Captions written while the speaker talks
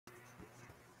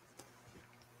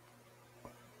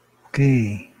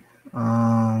Okay.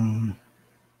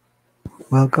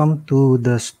 Welcome to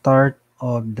the start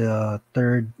of the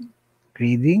third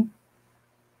reading.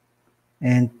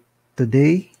 And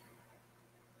today,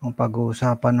 ang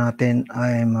pag-uusapan natin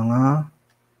ay mga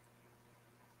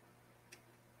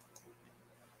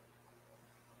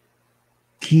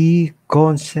key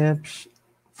concepts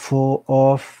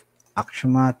of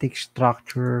axiomatic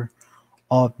structure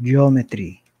of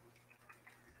geometry.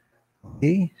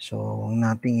 Okay, so ang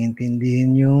nating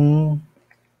intindihin yung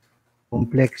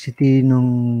complexity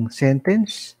ng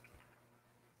sentence.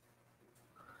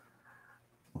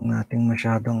 Huwag nating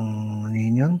masyadong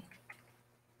yun.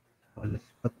 So let's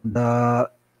put the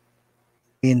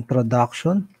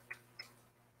introduction.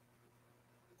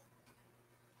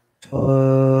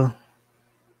 So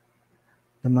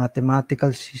the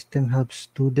mathematical system helps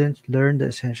students learn the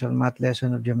essential math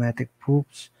lesson of geometric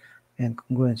proofs and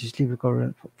congruencies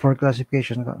for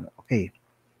classification. Okay.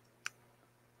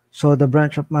 So the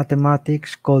branch of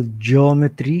mathematics called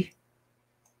geometry,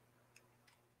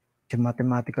 the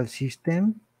mathematical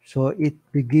system. So it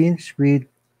begins with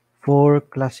 4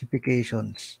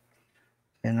 classifications.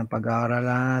 Yan ang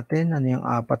pag-aaralan natin. Ano yung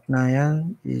 4 na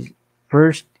yan?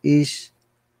 First is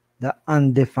the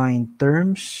undefined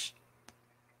terms.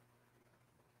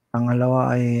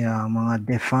 Pangalawa ay mga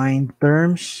defined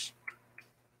terms.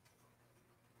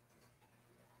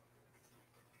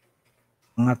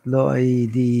 Pangatlo ay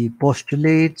the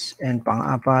postulates, and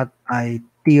pang-apat ay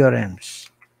theorems.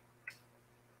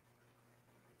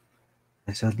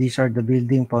 So these are the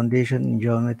building foundation in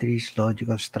geometry's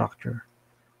logical structure.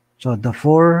 So the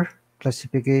 4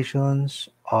 classifications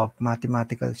of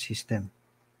mathematical system.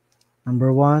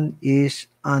 Number 1 is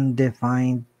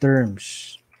undefined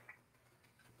terms.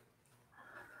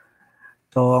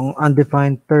 So ang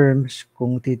undefined terms,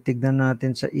 kung titignan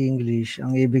natin sa English,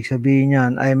 ang ibig sabihin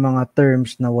niyan ay mga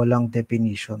terms na walang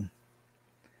definition.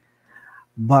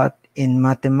 But in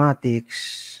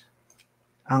mathematics,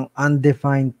 ang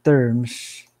undefined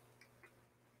terms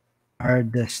are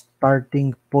the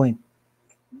starting point.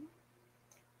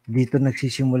 Dito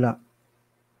nagsisimula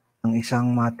ang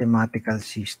isang mathematical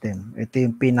system. Ito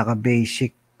yung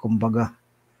pinaka-basic, kumbaga,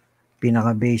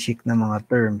 pinaka-basic na mga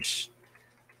terms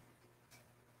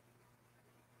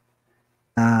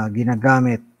na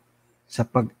ginagamit sa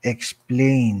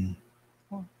pag-explain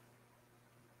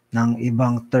ng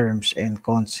ibang terms and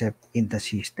concept in the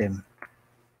system.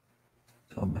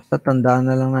 So, basta tandaan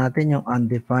na lang natin yung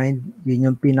undefined, yun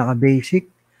yung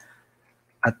pinaka-basic.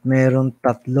 At meron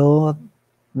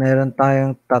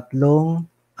tayong tatlong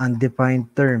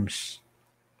undefined terms.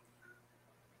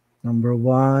 Number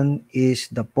 1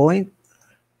 is the point.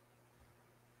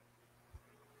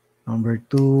 Number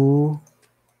 2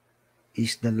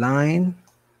 is the line.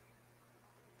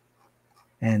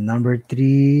 And number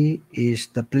 3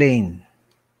 is the plane.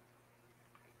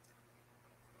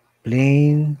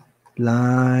 Plane,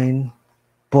 line,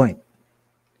 point.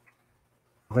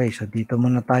 Okay, so dito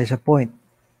muna tayo sa point.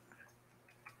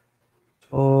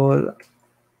 So,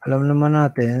 alam naman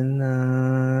natin na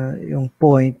yung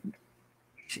point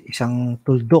is isang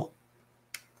tuldok.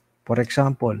 For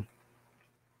example,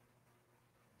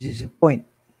 this is a point.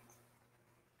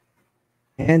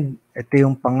 And ito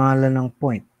yung pangalan ng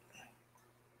point.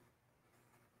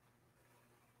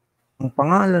 Ang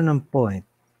pangalan ng point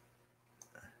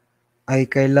ay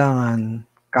kailangan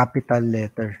capital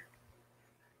letter.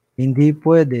 Hindi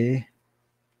pwede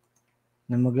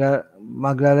na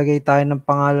maglalagay tayo ng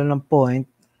pangalan ng point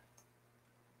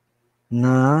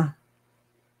na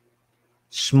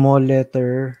small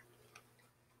letter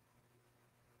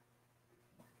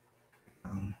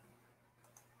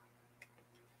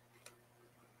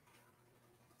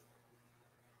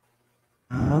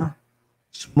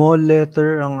small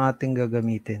letter ang ating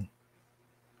gagamitin.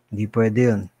 Hindi pwede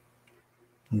yun.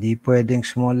 Hindi pwedeng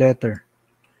small letter.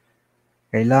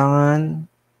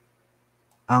 Kailangan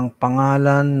ang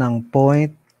pangalan ng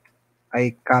point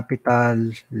ay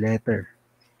capital letter.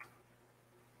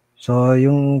 So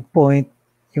yung point,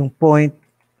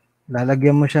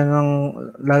 lalagyan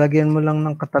mo lang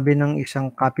ng katabi ng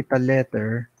isang capital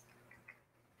letter.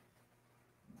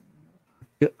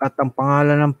 At ang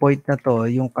pangalan ng point na to,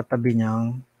 yung katabi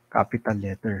niyang capital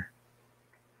letter.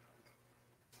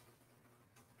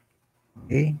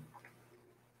 Okay?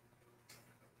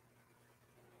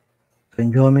 So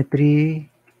in geometry,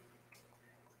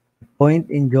 point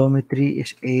in geometry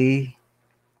is a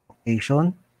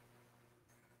location.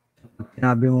 Pag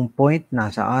sinabi mong point,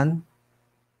 nasaan?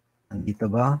 Nandito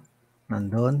ba?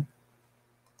 Nandun?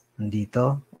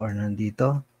 Nandito? Or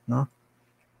nandito? No?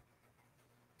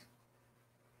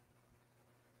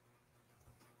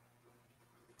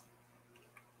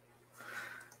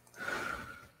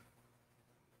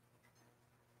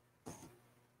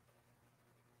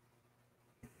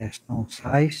 There's no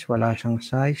size, wala siyang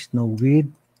size, no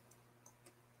width,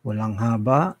 walang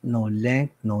haba, no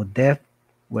length, no depth,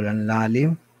 walang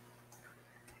lalim.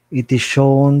 It is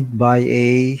shown by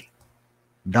a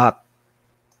dot.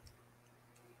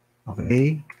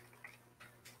 Okay?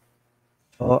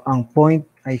 So, ang point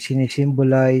ay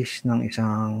sinisimbolize ng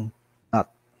isang dot.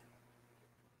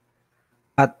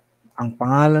 At ang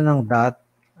pangalan ng dot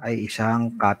ay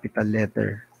isang capital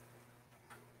letter.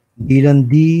 Hindi lang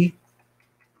D,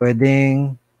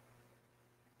 pwedeng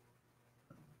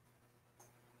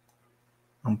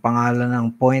ang pangalan ng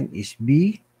point is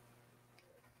B,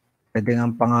 pwedeng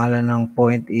ang pangalan ng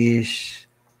point is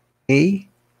A,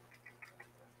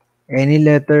 any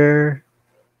letter,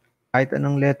 kahit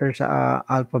anong letter sa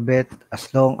alphabet as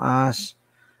long as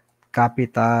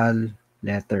capital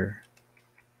letter.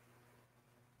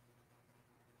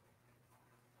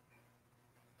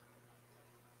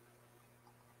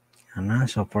 Ano?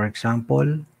 So for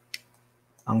example,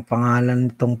 ang pangalan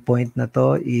nitong point na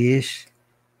to is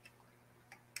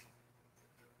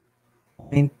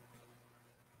point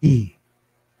D.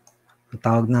 Ang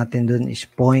tawag natin dun is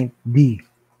point D.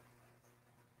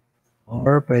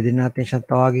 Or pwede natin siyang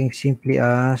tawagin simply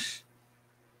as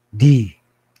D.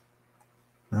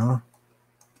 No?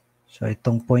 So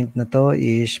itong point na to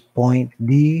is point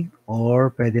D or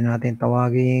pwede natin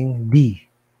tawagin D.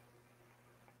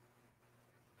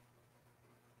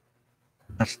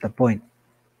 That's the point.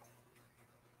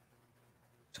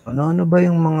 So ano ba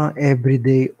yung mga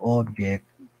everyday object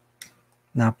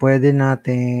na pwede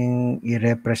nating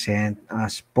i-represent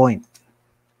as point?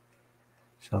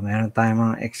 So meron tayong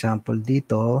mga example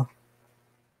dito.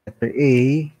 Letter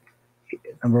A,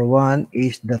 number 1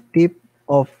 is the tip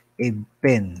of a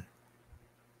pen.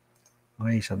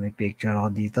 Okay, so may picture ako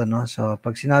dito, no? So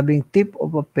pag sinabing tip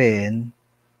of a pen,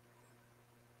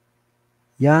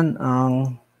 yan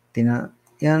ang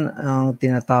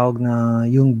tinatawag na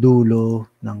yung dulo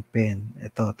ng pen.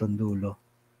 Ito, itong dulo.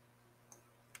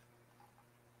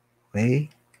 Okay?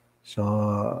 So,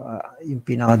 yung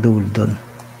pinakadulo doon.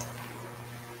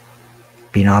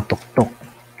 Pinakatuktok.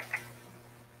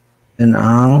 Yan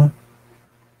ang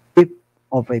tip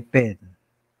of a pen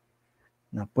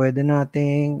na pwede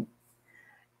nating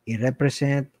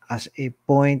i-represent as a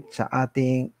point sa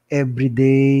ating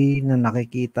everyday na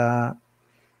nakikita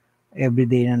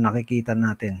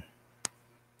natin.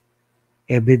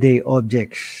 Everyday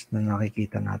objects na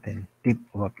nakikita natin. Tip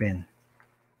of a pen.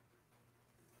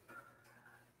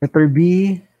 Letter B,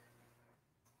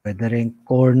 pwede rin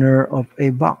corner of a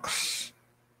box.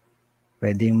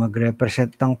 Pwede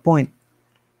mag-represent ng point.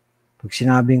 Pag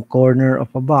sinabing corner of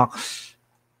a box,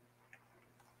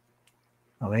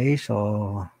 okay,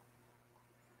 so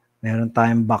meron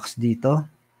tayong box dito.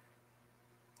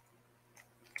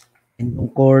 Yung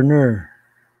corner.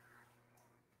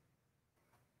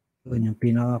 Yun, yung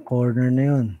pinaka-corner na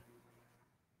yun.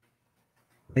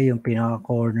 Okay, yung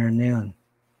pinaka-corner na yun.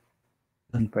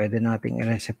 Yun, pwede nating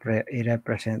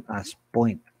i-represent as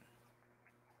point.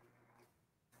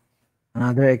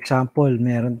 Another example,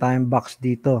 meron tayong box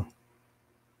dito.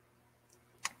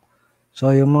 So,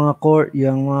 yung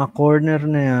mga corner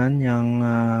na yan, yung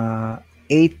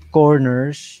 8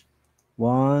 corners,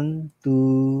 1,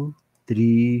 2,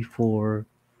 3, 4,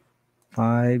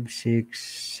 5, 6,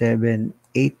 7,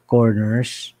 8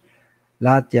 corners.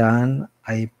 Lahat yan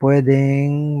ay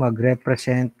pwedeng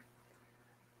mag-represent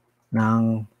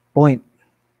ng point.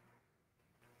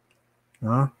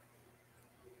 No?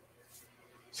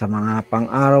 Sa mga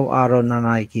pang-araw-araw na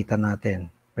nakikita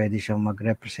natin, pwede siyang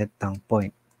mag-represent ng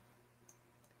point.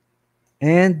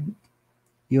 And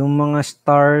yung mga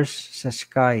stars sa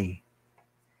sky,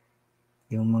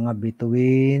 yung mga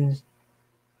between,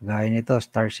 gaya nito,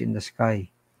 stars in the sky.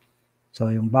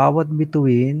 So, yung bawat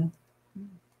between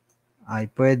ay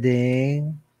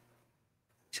pwedeng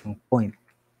isang point.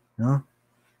 No?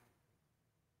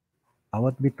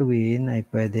 Bawat between ay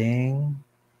pwedeng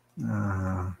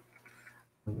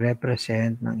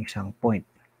represent ng isang point.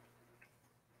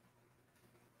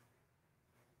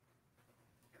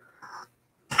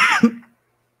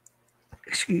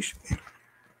 Excuse me.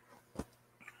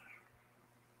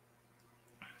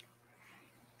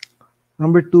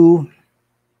 Number 2,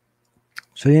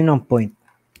 so yun ang point.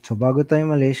 So bago tayo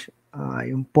malis,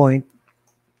 yung point,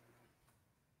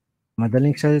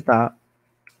 madaling salita,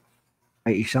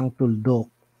 ay isang tuldok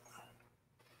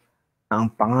na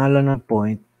ang pangalan ng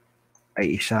point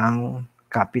ay isang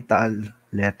capital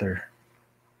letter.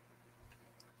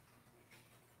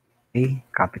 Okay,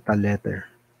 capital letter.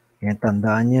 Yan,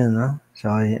 tandaan nyo, no? So,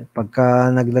 pagka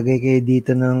naglagay kayo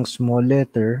dito ng small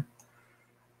letter,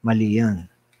 mali yan.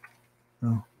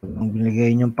 No? Ang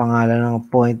binigay niyong pangalan ng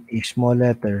point is small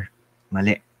letter,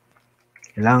 mali.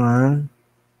 Kailangan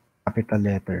capital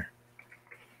letter.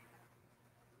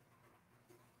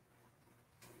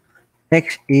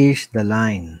 Next is the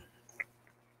line.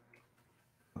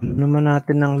 Alam naman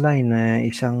natin ng line na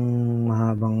isang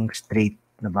mahabang straight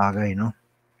na bagay, no?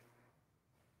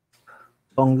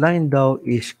 So, ang line daw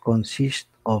is consist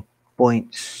of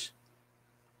points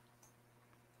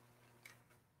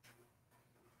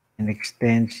and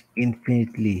extends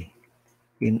infinitely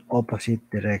in opposite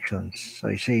directions.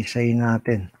 So, isa-isayin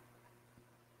natin.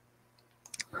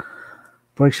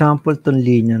 For example, itong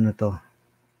linya na to.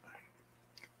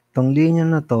 Itong linya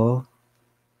na to,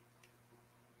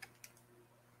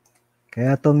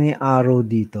 kaya to may arrow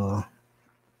dito.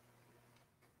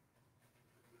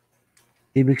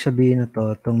 Ibig sabihin na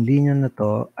to, itong linya na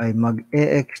to ay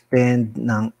mag-e-extend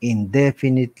ng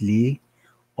indefinitely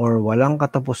or walang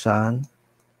katapusan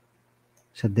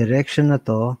sa direction na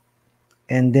to,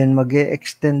 and then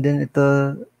mag-e-extend din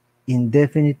ito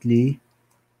indefinitely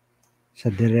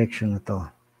sa direction na to.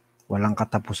 Walang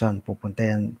katapusan. Pupunta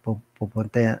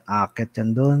yan, aakit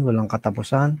yan doon, walang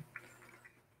katapusan.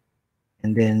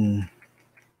 And then,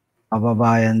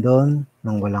 pababa yan doon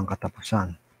ng walang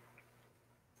katapusan.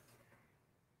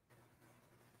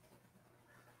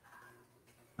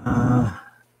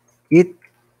 It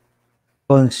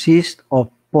consists of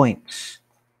points.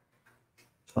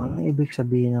 So, ano ibig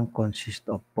sabihin ng consist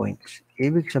of points?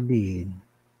 Ibig sabihin,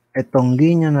 itong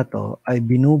linya na to ay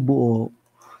binubuo,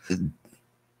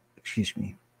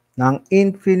 ng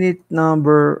infinite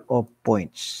number of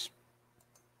points.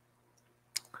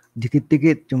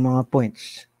 Dikit-dikit yung mga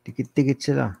points. Dikit-dikit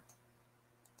sila.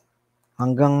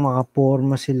 Hanggang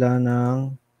makaporma sila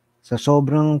sa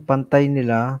sobrang pantay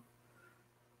nila,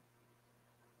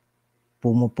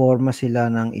 pumuporma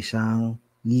sila ng isang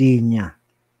linya.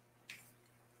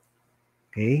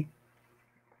 Okay?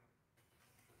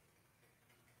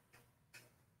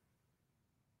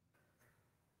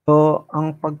 So,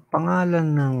 ang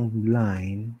pagpangalan ng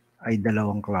line ay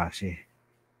dalawang klase.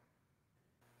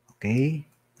 Okay?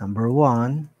 Number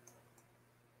 1,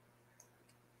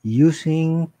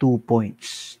 using 2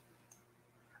 points.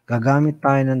 Gagamit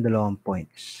tayo ng dalawang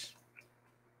points.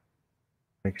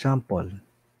 For example,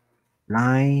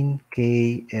 line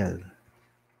KL.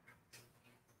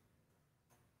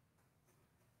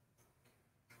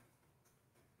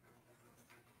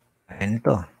 Ayan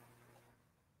ito.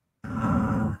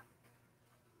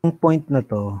 Yung point na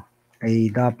to ay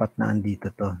dapat na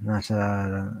andito to.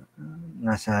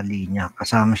 Nasa linya.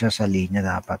 Kasama siya sa linya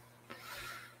dapat.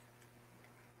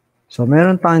 So,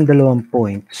 meron tayong dalawang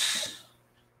points.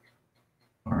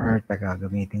 Or,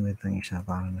 gamitin ko itong isa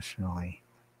para mas okay.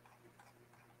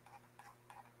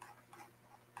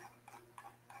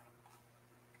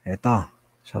 Ito.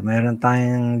 So, meron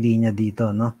tayong linya dito,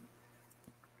 no?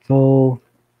 So,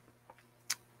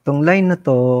 itong line na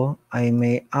to ay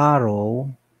may arrow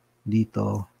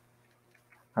dito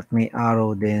at may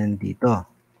arrow din dito.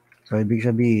 So, ibig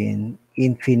sabihin,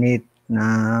 infinite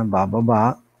na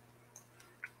bababa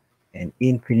and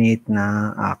infinite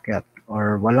na aakyat.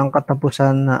 Or walang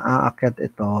katapusan na aakyat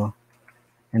ito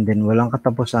and then walang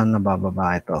katapusan na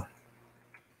bababa ito.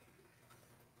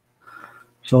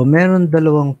 So, meron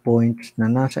dalawang points na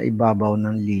nasa ibabaw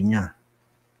ng linya.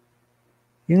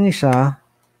 Yung isa,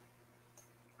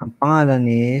 ang pangalan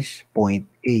is point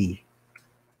A.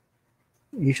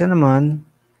 Isa naman,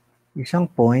 isang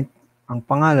point, ang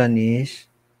pangalan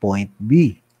is point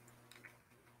B.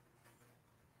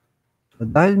 So,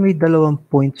 dahil may dalawang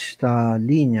points sa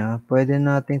linya, pwede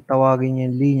natin tawagin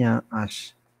yung linya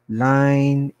as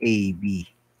line AB.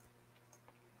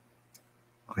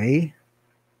 Okay?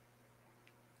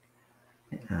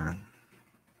 Ayan.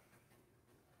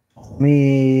 May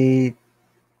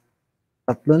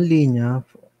tatlong linya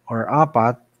or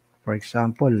apat. For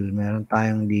example, meron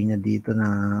tayong linya dito na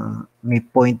may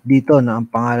point dito na ang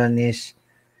pangalan is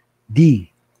D.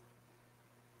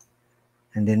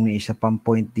 And then may isa pang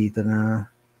point dito na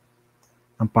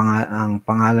ang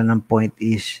pangalan ng point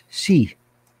is C.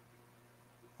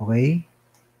 Okay?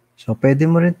 So, pwede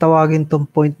mo rin tawagin tong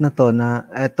point na to na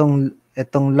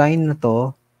etong line na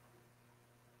to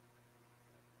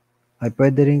ay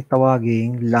pwede rin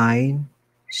tawagin line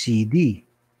CD.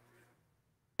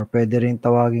 Or pwede rin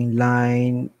tawagin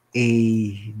line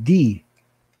AD.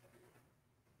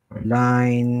 Or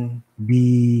line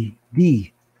BD.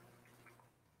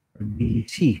 Or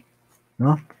BC.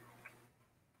 No?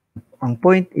 Ang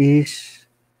point is,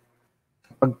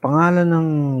 pagpangalan ng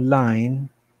line,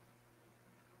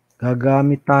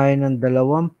 gagamit tayo ng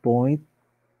dalawang point.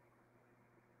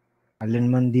 Alin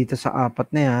man dito sa apat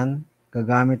na yan,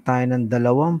 gagamit tayo ng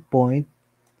 2 point.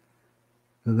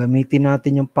 Gagamitin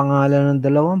natin yung pangalan ng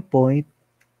 2 point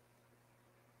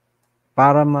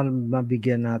para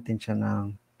mabigyan natin siya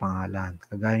ng pangalan.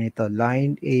 Kagaya nito,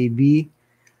 line AB.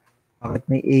 Bakit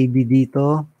may AB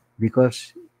dito?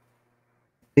 Because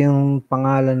ito yung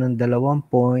pangalan ng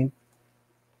 2 point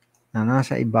na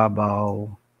nasa ibabaw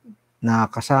na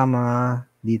kasama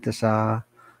dito sa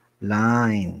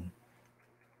line.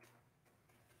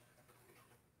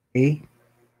 Okay?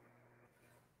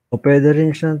 O pwede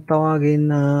rin siyang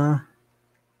tawagin na,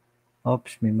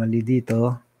 oops, may mali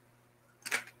dito.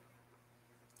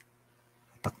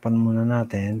 Takpan muna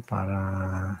natin para,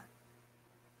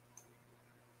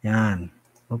 yan.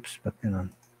 Oops, ba't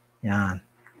ganun? Yan.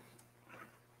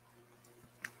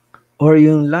 Or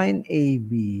yung line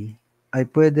AB ay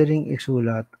pwede ring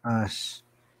isulat as,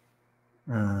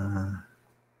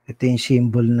 ito yung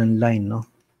symbol ng line, no?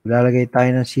 Lalagay tayo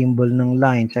ng symbol ng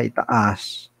line sa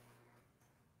itaas.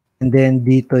 And then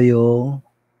dito yung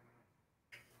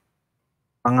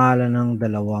pangalan ng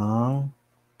 2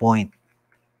 point.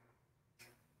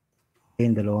 Okay,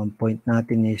 yung 2 point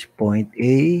natin is point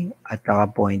A at saka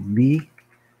point B.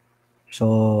 So,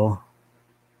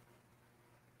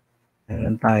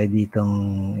 meron tayo ditong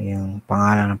yung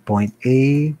pangalan ng point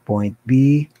A, point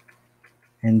B,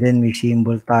 and then may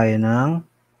symbol tayo ng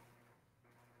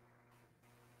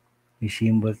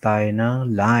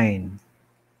line.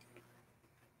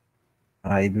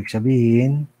 Ibig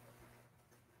sabihin,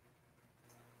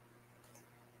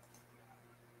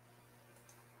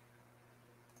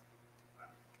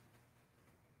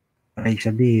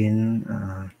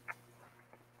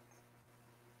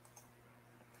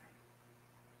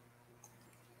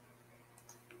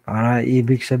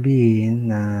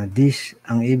 na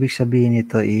ang ibig sabihin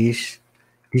nito is,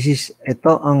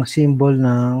 ito ang symbol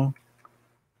ng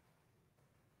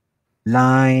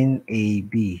line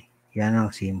AB. Yan ang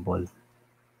symbol.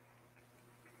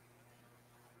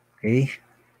 Okay?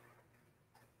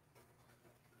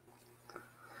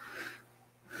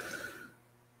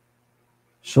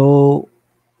 So,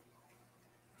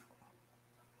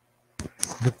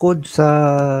 bukod sa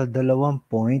 2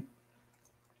 point,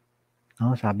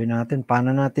 sabi natin,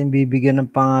 paano natin bibigyan ng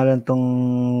pangalan tong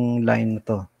line na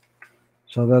to?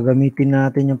 So, gagamitin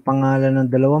natin yung pangalan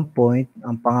ng 2 point.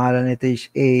 Ang pangalan nito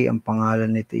is A, ang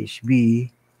pangalan nito is B.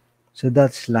 So,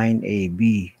 that's line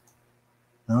AB.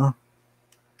 No?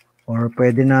 Or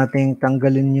pwede nating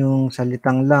tanggalin yung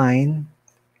salitang line.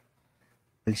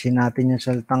 Alisin natin yung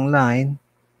salitang line.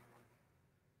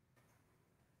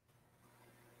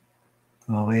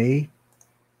 Okay?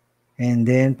 And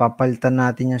then, papalitan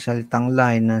natin yung salitang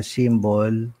line ng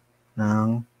symbol ng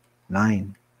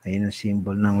line. Ayun ang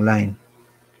symbol ng line.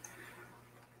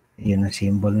 Ayun ang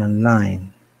symbol ng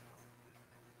line.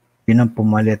 Yun ang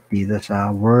pumalit dito sa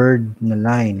word na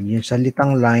line. Yung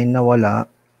salitang line na wala,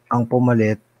 ang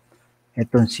pumalit,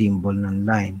 itong symbol ng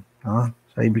line. No?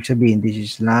 So, ibig sabihin, this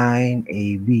is line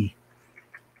AB.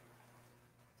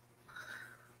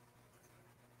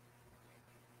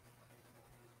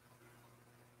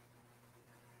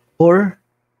 Or,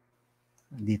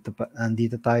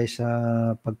 andito tayo sa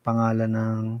pagpangalan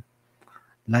ng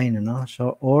line, ano?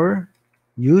 So, or,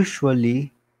 usually,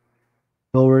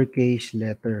 lowercase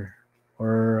letter.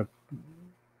 Or,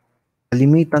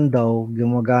 kalimitan daw,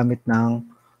 gumagamit ng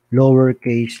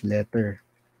lowercase letter.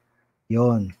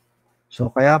 Yon.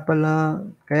 So, kaya pala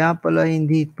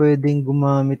hindi pwedeng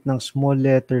gumamit ng small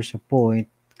letter sa point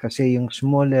kasi yung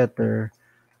small letter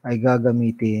ay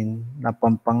gagamitin na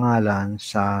pampangalan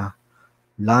sa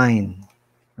line.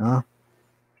 No?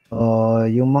 So,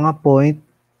 yung mga point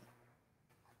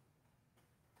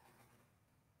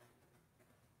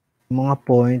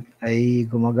ay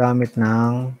gumagamit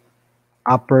ng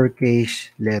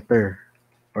uppercase letter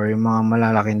or yung mga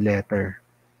malalaking letter.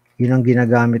 Yun ang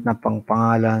ginagamit na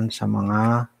pangpangalan sa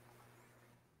mga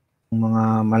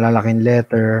malalaking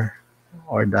letter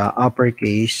or the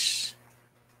uppercase.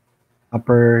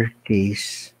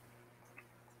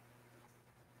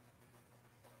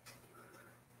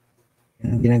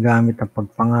 Yun ang ginagamit na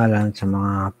pagpangalan sa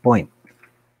mga point.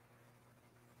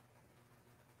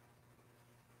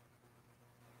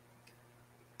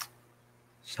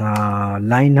 Sa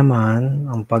line naman,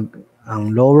 ang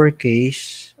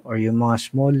lowercase or yung mga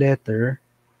small letter,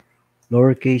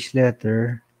 lowercase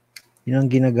letter, yun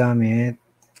ang ginagamit.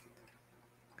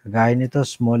 Kagaya nito,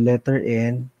 small letter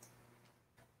N.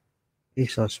 Okay,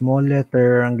 so small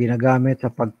letter ang ginagamit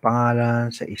sa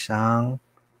pagpangalan sa isang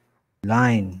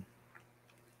line.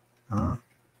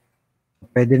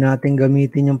 Pwede natin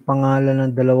gamitin yung pangalan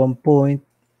ng 2 point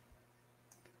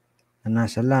na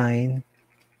nasa line.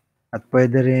 At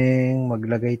pwede ring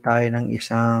maglagay tayo ng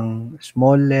isang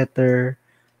small letter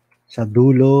sa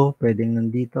dulo, pwedeng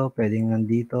nandito, pwedeng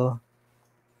nandito.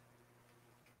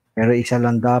 Pero isa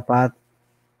lang dapat,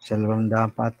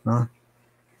 no?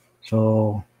 So,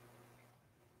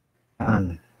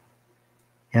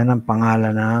 yan ang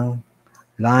pangalan ng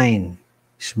line,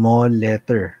 small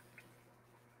letter.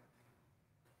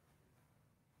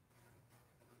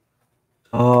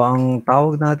 So, ang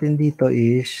tawag natin dito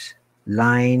is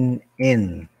line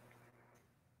N.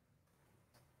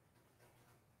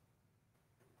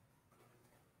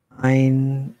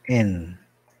 Line N.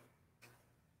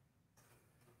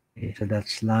 Okay, so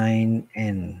that's line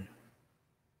N.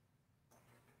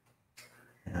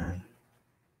 Yan.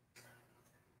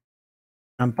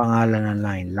 Ang pangalan ng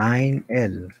line, line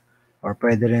L. Or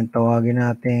pwede rin tawagin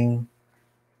nating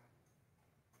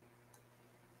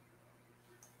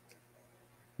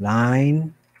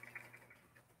line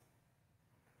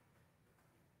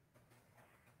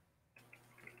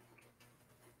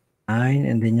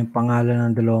and then yung pangalan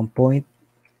ng dalawang point,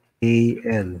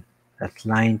 KL. That's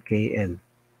line KL.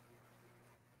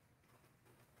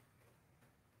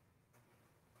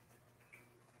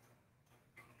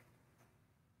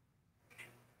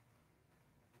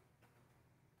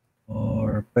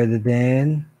 Or pwede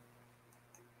din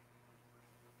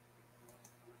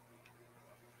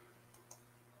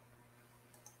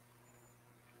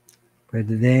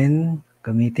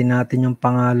gamitin natin yung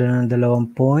pangalan ng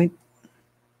dalawang point.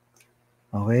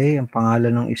 Okay, ang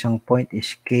pangalan ng isang point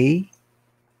is K.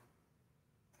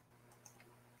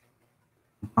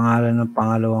 Ang pangalan ng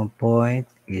pangalawang point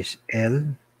is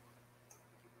L.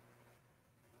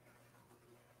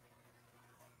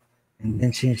 And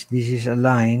then since this is a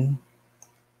line,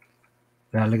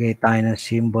 lalagay tayo ng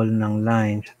symbol ng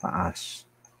line sa taas.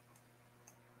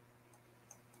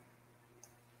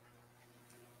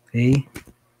 Okay?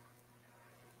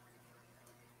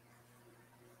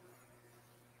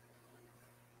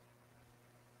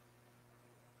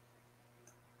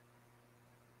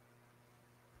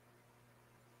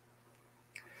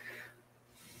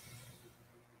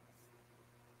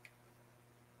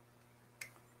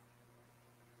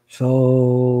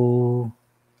 So,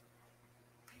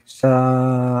 sa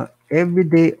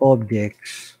everyday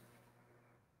objects,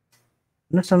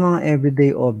 ano sa mga everyday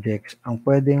objects ang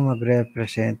pwedeng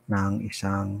mag-represent ng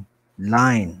isang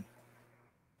line?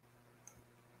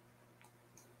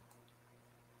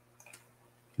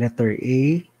 Letter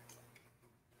A,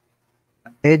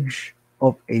 edge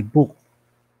of a book.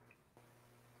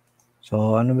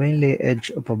 So, ano ba yung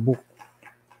edge of a book?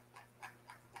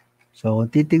 So,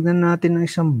 titignan natin ng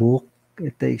isang book.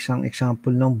 Ito isang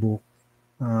example ng book.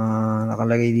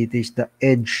 Nakalagay dito is the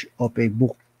edge of a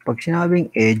book. Pag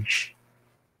sinabing edge,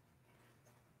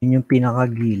 yun yung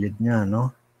pinakagilid niya,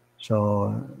 no? So,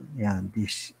 yan.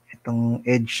 Itong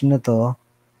edge na to,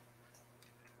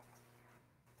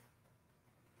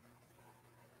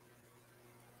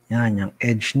 yan, yung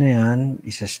edge na yan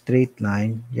is a straight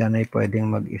line. Yan ay pwedeng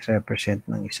mag-represent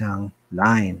ng isang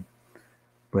line.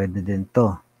 Pwede din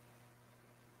to.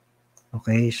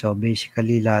 Okay, so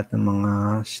basically lahat ng mga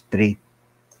straight.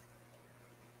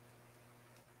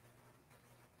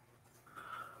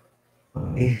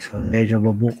 Okay, so edge of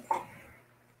a book.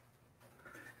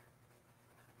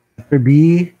 Letter B,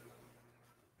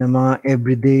 ng mga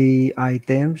everyday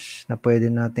items na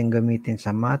pwede natin gamitin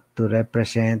sa math to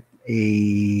represent a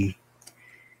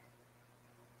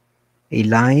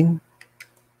line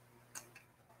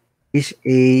is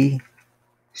a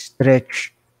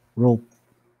stretch rope.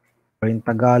 Or in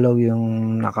Tagalog,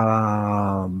 yung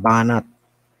nakabanat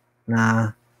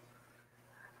na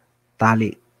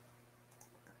tali.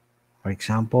 For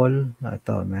example,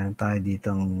 ito, meron tayo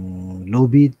ditong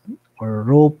lubid or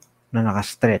rope na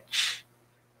nakastretch.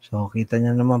 So, kita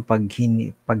nyo naman pag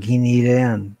hinila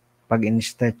yan, pag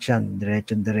in-stretch yan,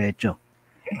 diretso-diretso.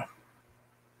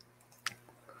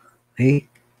 Okay?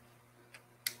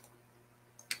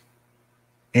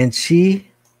 And see,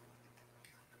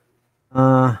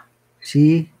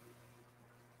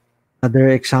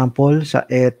 other example sa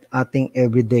ating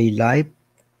everyday life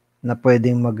na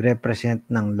pwedeng mag-represent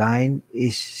ng line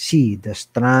is C, the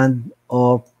strand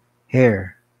of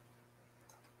hair.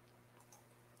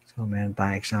 So, meron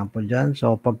tayong example dyan.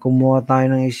 So, pag kumuha tayo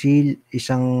ng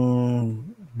isang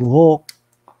buhok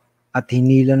at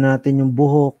hinila natin yung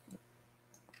buhok,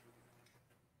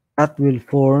 that will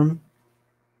form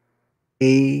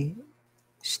a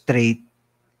straight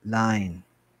line.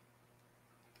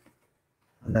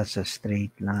 That's a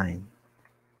straight line.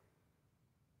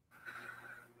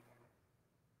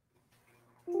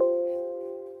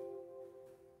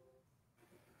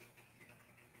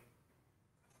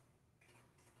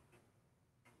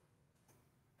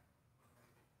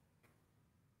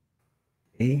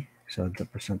 Okay, so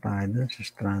tapos na tayo dun sa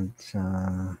strand sa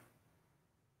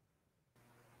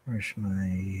where's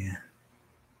my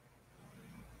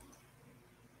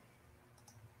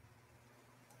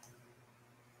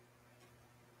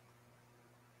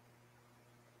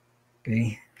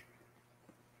okay.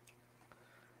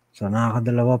 So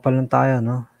nakakadalawa pa lang tayo,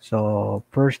 no? So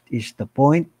first is the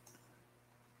point,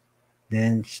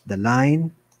 then it's the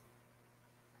line,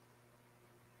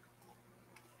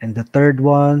 and the third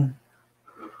one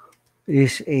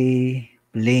is a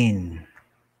plane.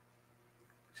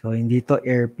 So hindi to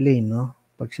airplane, no?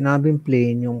 Pag sinabing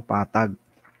plane, yung patag.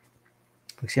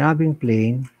 Pag sinabing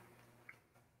plane,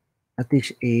 that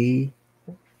is a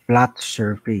flat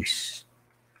surface.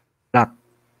 Flat.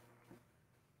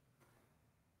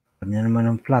 Kanya naman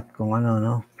ang flat kung ano,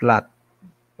 no? Flat.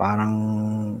 Parang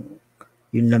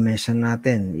yung lamesa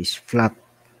natin is flat.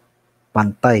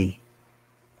 Pantay.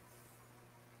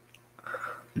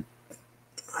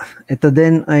 Ito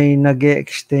din ay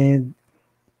nag-extend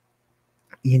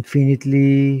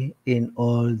infinitely in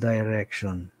all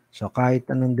direction. So kahit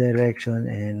anong direction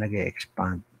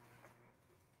nag-expand.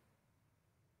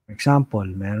 For example,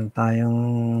 meron tayong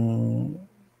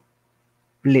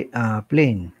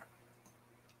plane.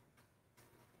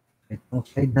 Itong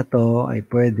side na to ay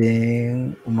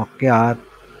pwedeng umakyat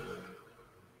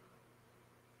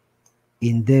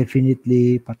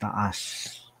indefinitely pataas.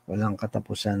 Walang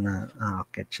katapusan na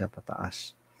aakyat siya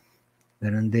pataas.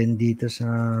 Ganon din dito sa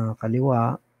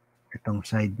kaliwa, itong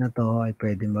side na to ay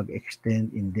pwedeng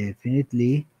mag-extend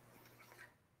indefinitely.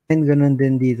 And ganon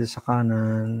din dito sa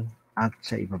kanan at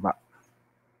sa ibaba.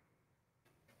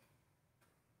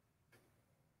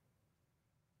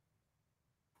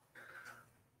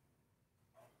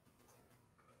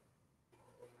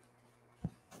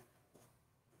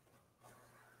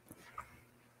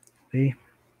 Okay?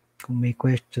 Kung may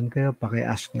question kayo,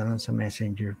 paki-ask na lang sa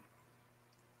messenger.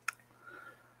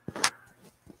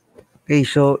 Okay,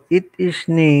 so it is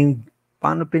named,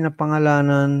 paano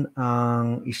pinapangalanan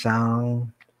ang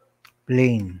isang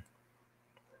plane?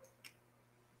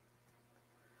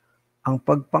 Ang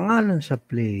pagpangalan sa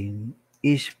plane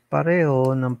is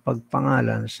pareho ng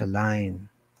pagpangalan sa line.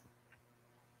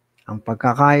 Ang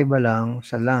pagkakaiba lang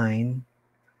sa line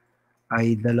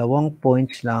ay 2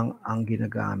 points lang ang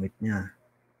ginagamit niya.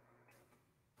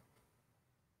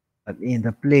 At in the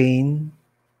plane,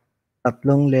 3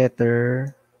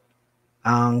 letter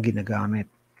ang ginagamit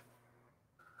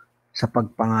sa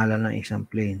pagpangalan ng isang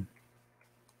plane.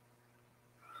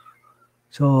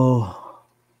 So,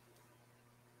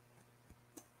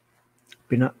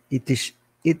 it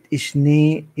is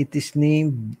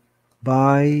named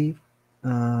by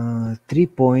 3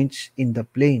 points in the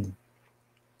plane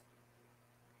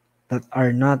that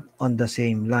are not on the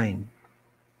same line.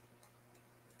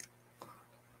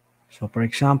 So, for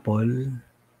example,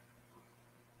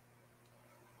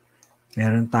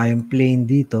 meron tayong plane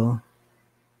dito.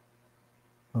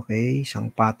 Okay,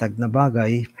 isang patag na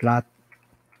bagay, flat.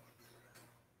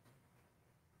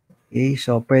 Okay,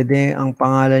 so pwede ang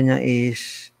pangalan niya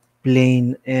is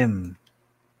plane M.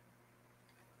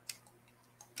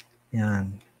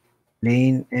 Yan.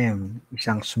 Plane M.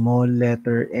 Isang small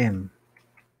letter M.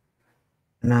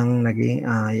 Nang naging,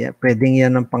 pwedeng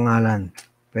yan ang pangalan.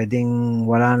 Pwedeng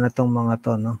wala na tong mga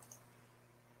to, no?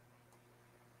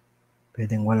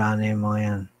 Pwedeng wala na yung mga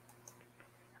yan.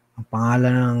 Ang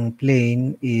pangalan ng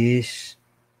plane is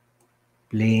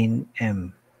plane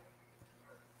M.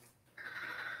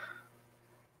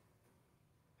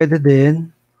 Pwede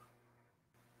din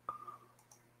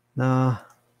na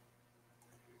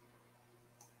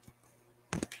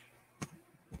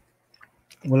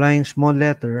wala yung small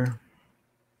letter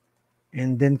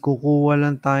and then kukuha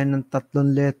lang tayo ng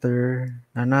 3 letter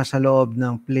na nasa loob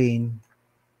ng plane.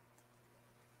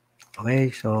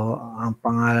 Okay, so ang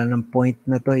pangalan ng point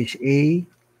na to is A,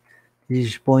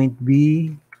 this is point B,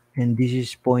 and this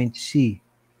is point C.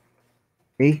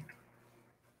 Okay?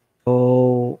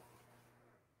 So,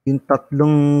 yung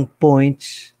 3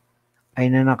 points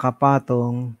ay na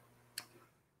nakapatong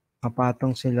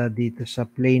sila dito sa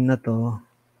plane na to.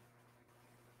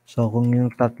 So, kung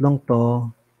yung 3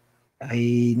 to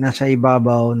ay nasa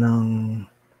ibabaw ng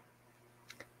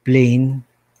plane,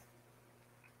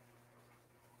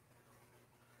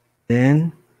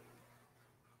 then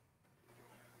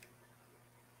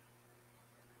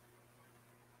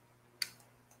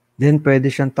pwede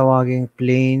siyang tawaging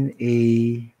plane A,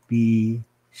 B,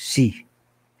 C.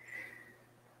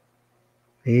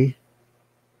 Okay?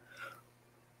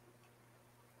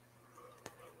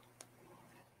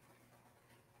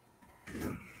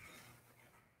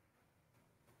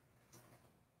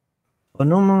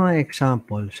 Anong mga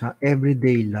example sa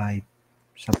everyday life,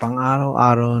 sa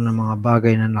pang-araw-araw na mga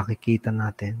bagay na nakikita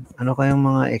natin, ano kayang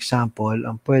mga example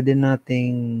ang pwede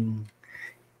nating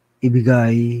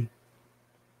ibigay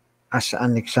as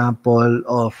an example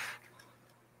of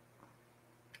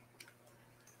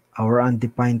our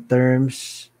undefined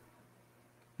terms,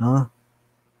 no?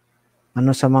 Ano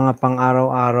sa mga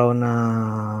pang-araw-araw na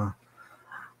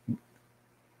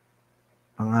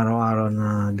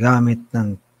gamit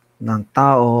ng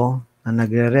tao na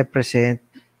nagre-represent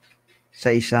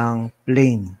sa isang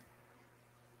plane.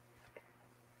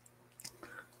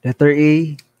 Letter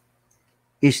A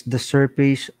is the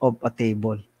surface of a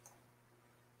table.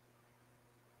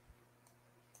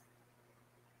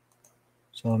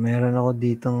 So, meron ako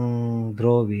ditong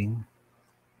drawing.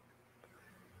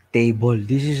 Table.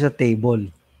 This is a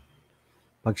table.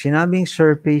 Pag sinabing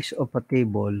surface of a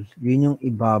table, yun yung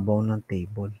ibabaw ng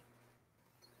table.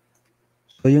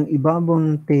 So, yung ibabaw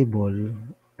ng table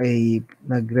ay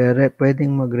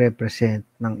pwedeng mag-represent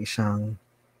ng isang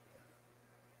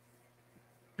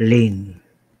plane.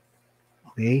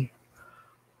 Okay?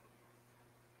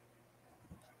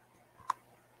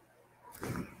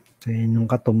 So, yun yung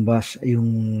katumbas, yung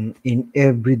in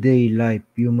everyday life,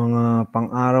 yung mga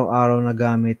pang-araw-araw na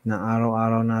gamit na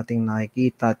araw-araw nating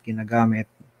nakikita at ginagamit.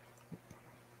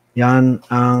 Yan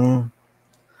ang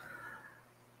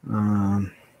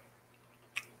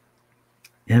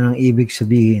yan ang ibig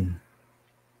sabihin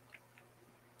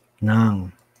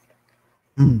ng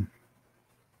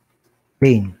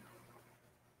plane.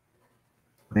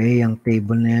 Okay, ang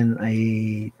table na yan ay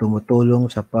tumutulong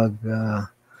sa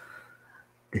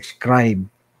describe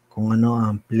kung ano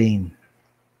ang plane.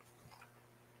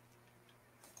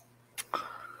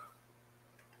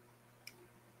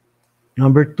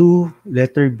 Number 2,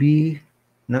 letter B,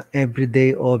 na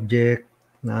everyday object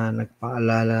na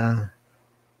nagpaalala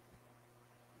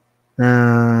na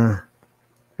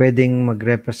pwedeng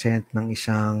mag-represent ng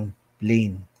isang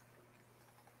plane.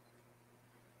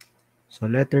 So,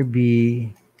 letter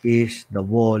B is the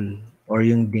wall or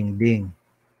yung dingding.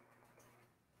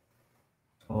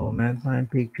 So, meron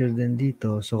tayong picture din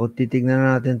dito. So, kung titignan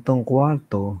natin tong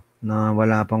kwarto na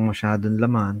wala pang masyadong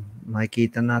laman,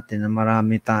 makikita natin na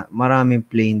maraming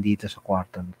plane dito sa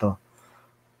kwarto na to.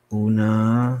 Una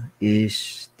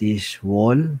is this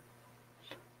wall.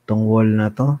 Tong wall na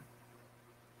to.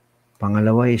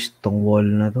 Pangalawa is tong wall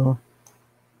na to.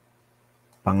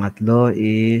 Pangatlo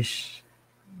is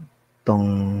tong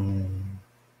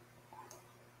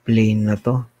plane na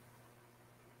to.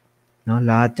 No,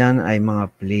 lahat yan ay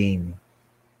mga plane.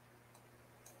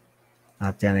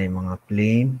 Lahat yan ay mga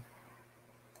plane.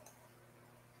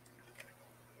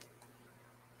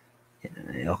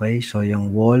 Okay, so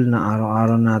yung wall na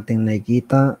araw-araw nating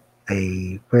nakikita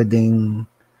ay pwedeng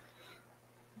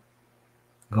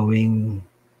gawing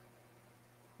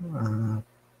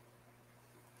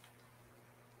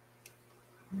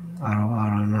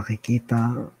araw-araw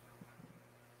nakikita.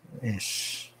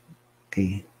 Yes.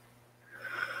 Okay.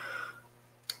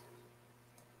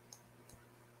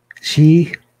 C,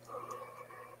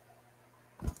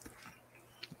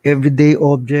 everyday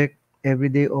object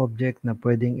na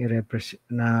pwedeng i-represent,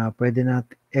 na pwede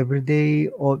natin,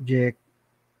 everyday object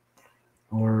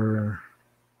or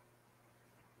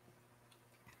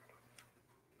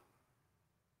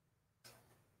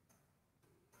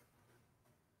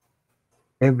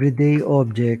everyday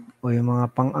object o yung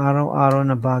mga pang-araw-araw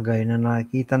na bagay na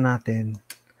nakikita natin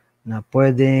na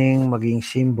pwedeng maging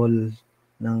symbol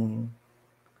ng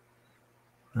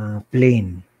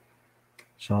plane.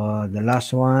 So, the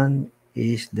last one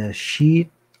is the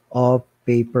sheet of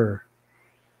paper.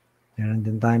 Meron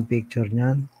din tayong picture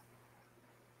niyan.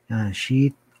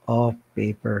 Sheet of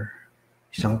paper.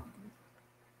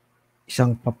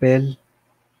 Isang papel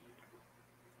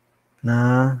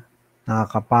na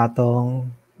nakakapatong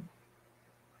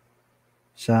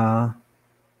sa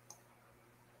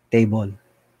table.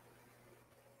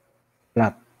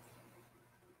 Flat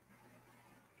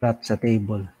sa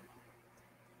table.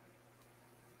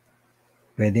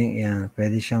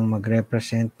 Pwede siyang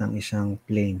mag-represent ng isang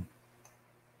plane.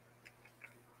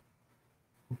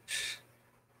 Oops.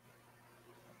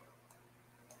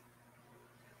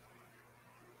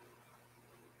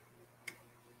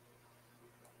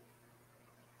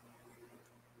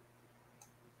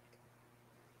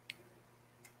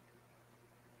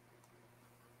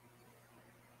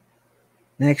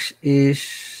 Next is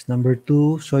number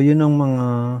 2. So, yun ang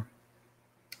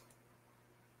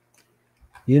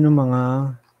mga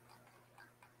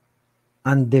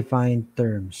undefined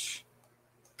terms.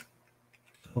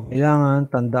 So, kailangan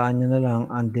tandaan nyo na lang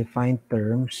undefined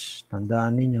terms.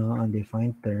 Tandaan niyo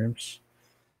undefined terms.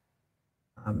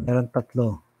 Meron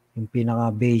tatlo. Yung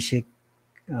pinaka-basic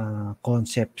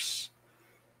concepts.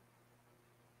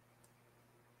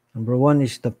 Number 1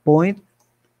 is the point.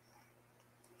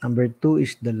 Number 2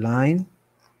 is the line.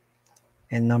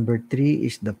 And number 3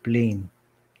 is the plane.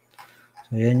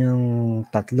 So, yan yung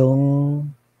tatlong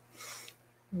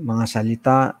mga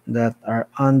salita that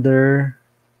are under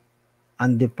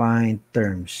undefined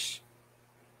terms.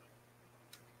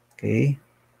 Okay?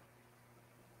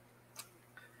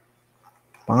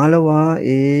 Pangalawa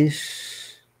is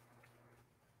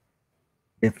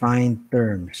defined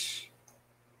terms.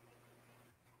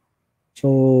 So,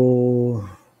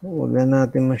 huwag na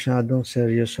natin masyadong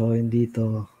seryosohin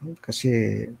dito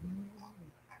kasi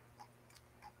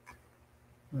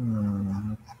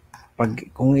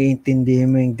kung iintindihin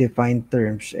mo yung defined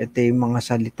terms, ito yung mga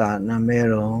salita na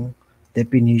merong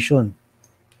definition.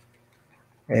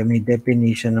 May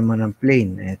definition naman ng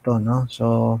plane. Ito, no?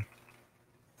 So,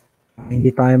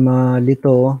 hindi tayo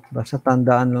malito. Basta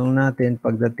tandaan lang natin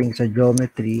pagdating sa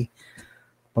geometry,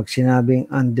 pag sinabing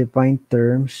undefined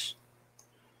terms,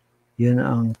 yun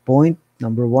ang point.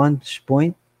 Number 1 is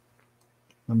point.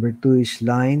 Number 2 is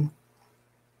line.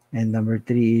 And number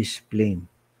 3 is plane.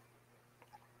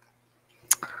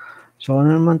 So,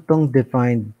 ano naman tong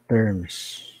defined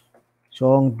terms?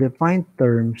 So, ang defined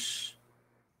terms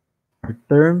are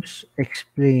terms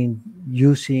explained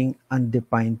using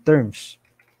undefined terms.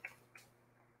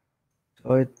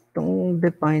 So, itong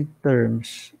defined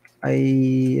terms ay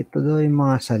ito daw yung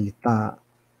mga salita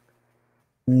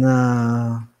na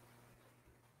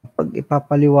pag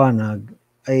ipapaliwanag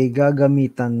ay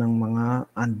gagamitan ng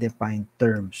mga undefined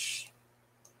terms.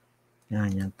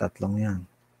 Yan tatlong yan.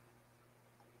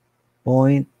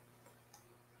 Point,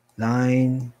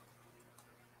 line,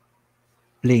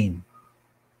 plane.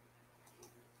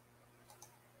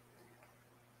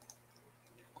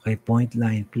 Okay, point,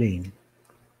 line, plane.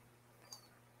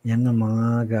 Yan ang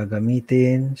mga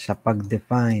gagamitin sa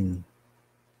pag-define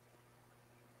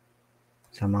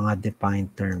sa mga defined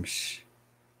terms.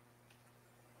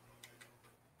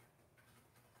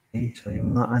 Okay, so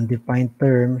yung mga undefined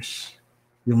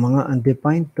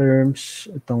terms,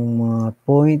 itong mga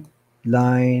point,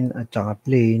 line, at saka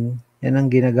plane, yan ang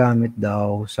ginagamit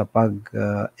daw sa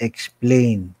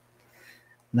pag-explain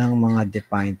ng mga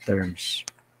defined terms.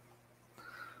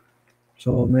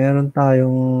 So, meron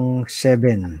tayong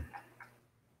 7.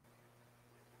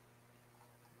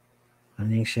 Ano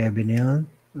yung 7 yan?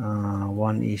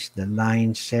 1 is the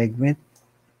line segment.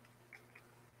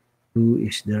 2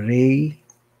 is the ray.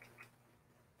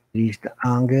 3 is the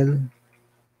angle.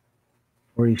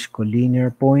 4 is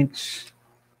collinear points.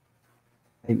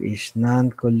 5 is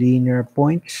non-collinear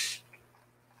points.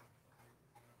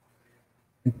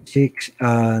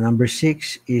 Number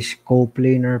 6 is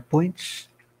coplanar points.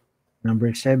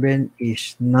 Number 7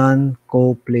 is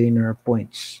non-coplanar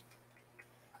points.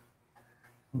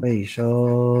 Okay,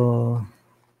 so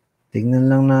tingnan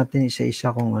lang natin isa-isa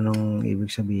kung anong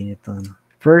ibig sabihin nito.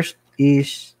 First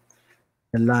is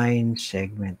the line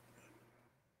segment.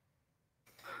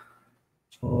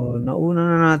 So, nauna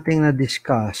na nating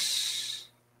na-discuss.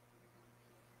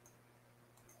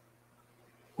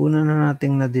 Una na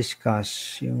nating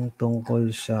na-discuss yung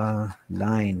tungkol sa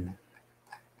line.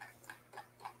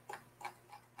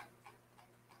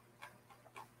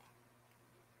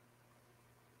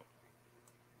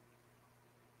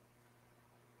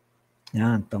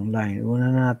 Yan, tong line.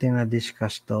 Una na natin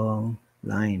na-discuss tong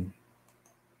line.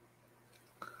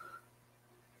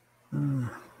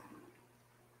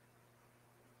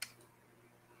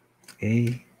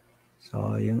 Okay.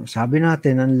 So, yung sabi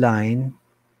natin ang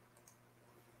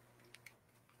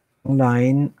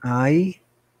line ay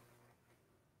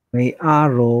may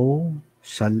arrow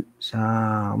sa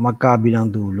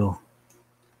magkabilang dulo.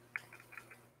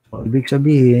 So, ibig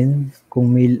sabihin,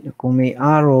 kung may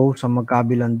arrow sa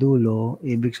magkabilang dulo,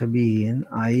 ibig sabihin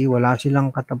ay wala silang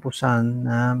katapusan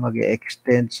na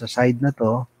mag-e-extend sa side na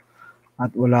to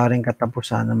at wala rin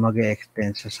katapusan na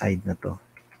mag-e-extend sa side na to.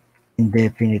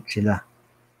 Indefinite sila.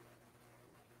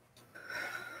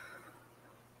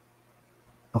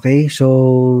 Okay,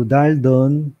 so dahil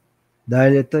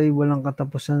ito ay walang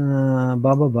katapusan na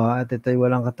bababa at ito ay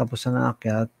walang katapusan na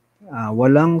akyat,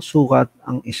 walang sukat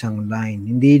ang isang line.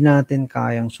 Hindi natin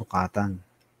kayang sukatan.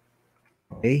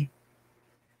 Okay?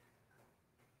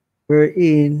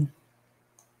 Wherein,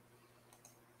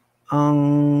 ang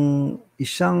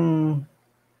isang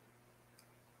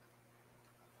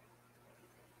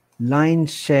line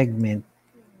segment,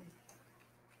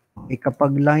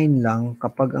 kapag line lang,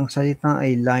 kapag ang salita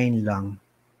ay line lang,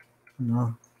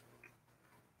 no?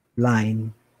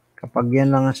 Line, kapag yan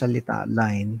lang ang salita,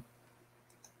 line,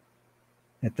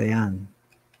 Ito yan.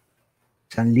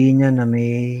 Isang linya na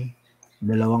may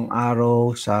dalawang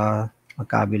arrow sa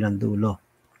magkabilang dulo.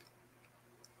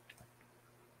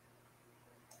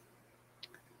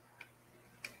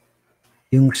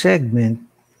 Yung segment,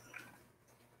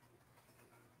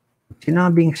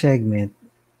 sinabing segment,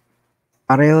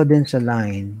 pareho din sa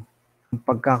line. Ang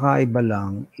pagkakaiba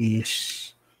lang is,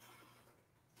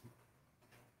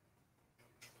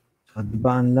 so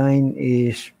diba ang line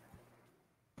is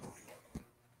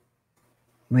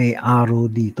may arrow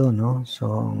dito, no?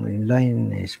 So, yung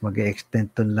line is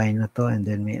mag-extend to line na to and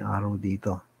then may arrow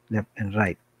dito, left and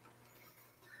right.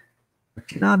 Pag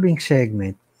sinabing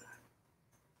segment,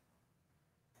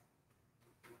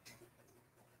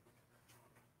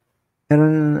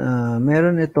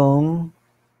 meron itong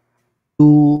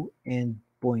 2 end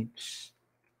points.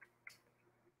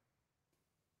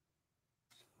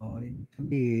 So,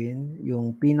 sabihin,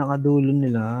 yung pinakadulo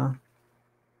nila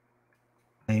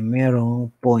ay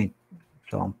merong point.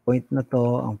 So, ang point na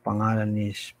to, ang pangalan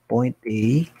is point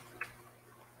A.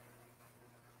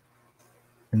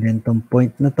 And then, tong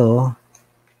point na to,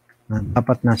 na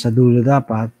dapat nasa dulo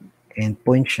dapat, end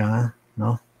point siya,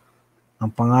 no?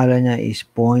 Ang pangalan niya is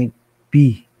point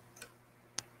P.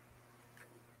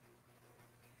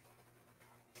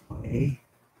 Okay?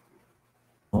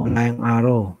 Wala yung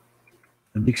arrow.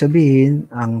 Ibig sabihin,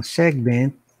 ang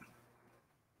segment,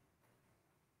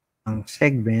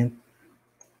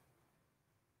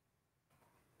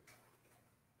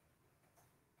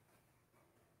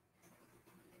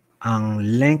 ang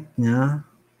length niya,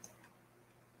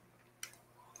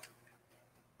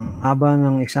 ang haba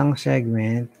ng isang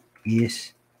segment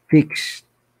is fixed.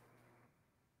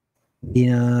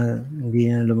 Hindi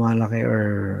na lumalaki or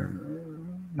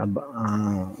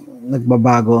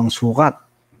nagbabago ang sukat.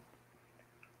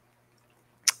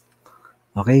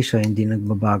 Okay, so hindi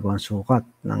nagbabago ang sukat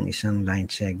ng isang line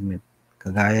segment.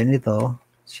 Kagaya nito,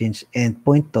 since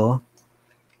endpoint to,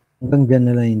 hanggang dyan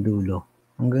na lang yung dulo.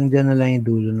 Hanggang dyan na lang yung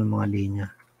dulo ng mga linya.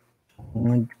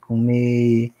 Kung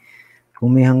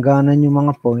may hangganan yung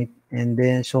mga point, and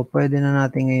then, so pwede na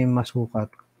natin ngayon masukat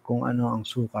kung ano ang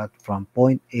sukat from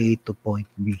point A to point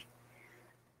B.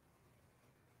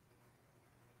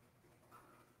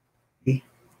 Okay.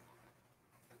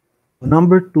 So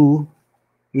number 2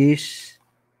 is,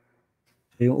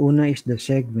 so yung una is the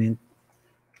segment.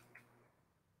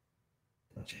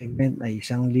 Segment ay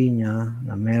isang linya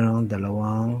na mayroong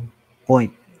dalawang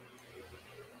point.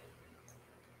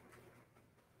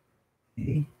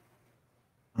 Okay.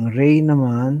 Ang ray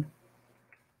naman,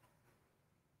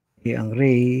 ang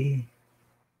ray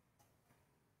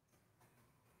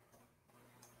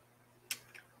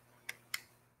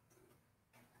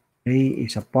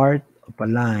is a part of a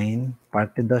line,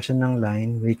 parte daw siya ng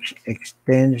line which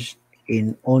extends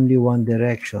in only one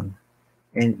direction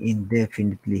and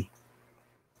indefinitely.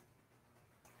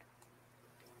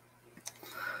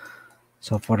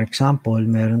 So for example,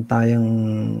 meron tayong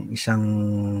isang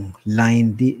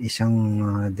line, isang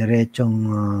diretsong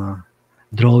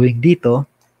drawing dito.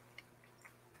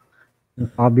 Sa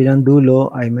kabilang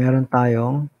dulo ay meron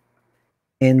tayong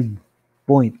end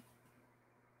point.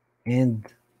 End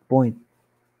point.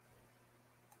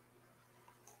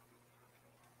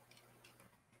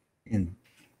 End.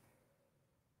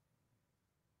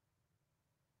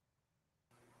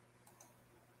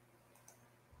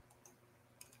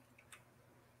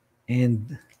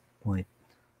 End point.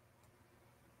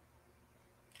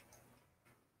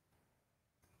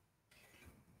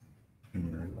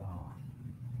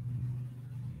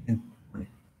 End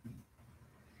point.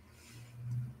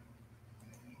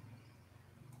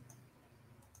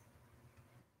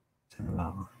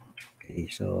 Okay,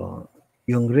 so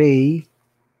yung ray,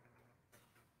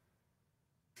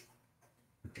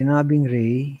 sinabing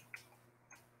ray,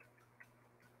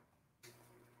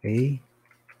 okay,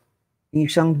 yung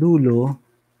isang dulo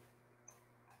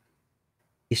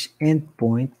is end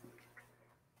point,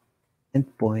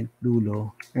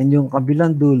 dulo, and yung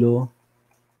kabilang dulo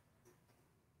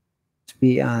is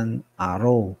be an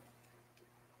arrow.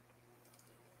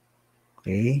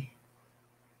 Okay?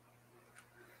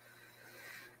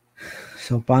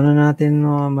 So, paano natin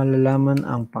malalaman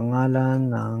ang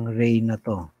pangalan ng ray na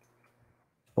to?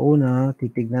 Una,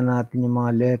 titignan natin yung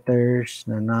mga letters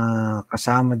na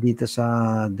nakasama dito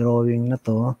sa drawing na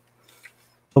to.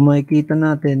 So, makikita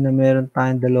natin na meron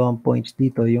tayong dalawang points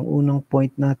dito. Yung unang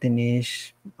point natin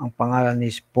is, ang pangalan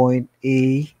is point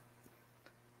A.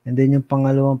 And then yung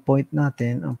pangalawang point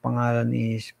natin, ang pangalan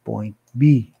is point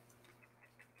B.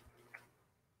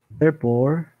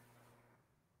 Therefore,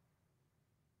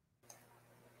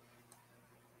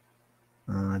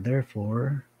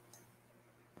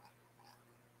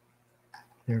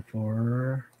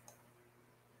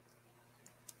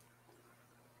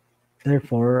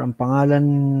 Therefore, ang pangalan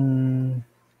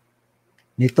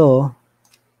nito,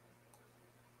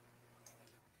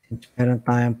 since meron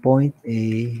tayong point A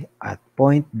at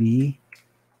point B,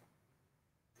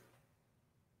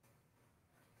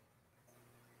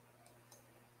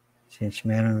 since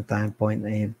meron tayong point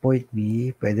A and point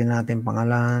B, pwede natin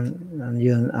pangalan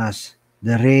yun as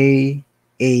the ray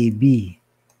AB.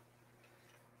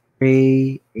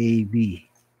 Ray AB.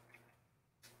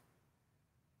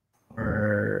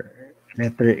 Or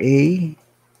letter A,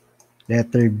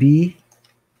 letter B.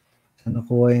 So,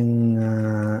 nakuha yung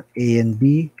A and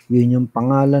B. Yun yung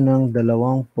pangalan ng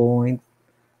dalawang point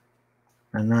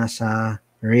na nasa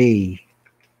ray.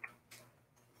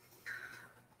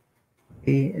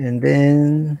 Okay, and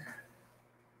then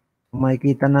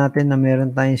makikita natin na meron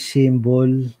tayong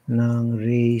symbol ng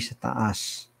ray sa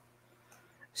taas.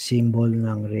 Symbol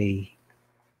ng ray.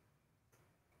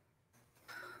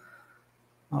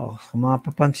 Kung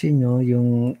mapapansin nyo,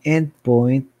 yung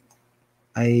endpoint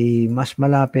ay mas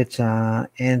malapit sa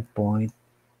endpoint,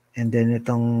 and then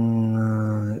itong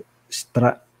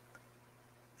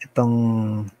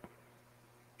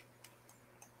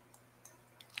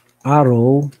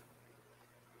arrow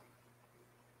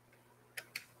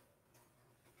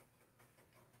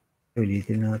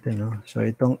ulitin natin, no? So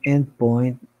itong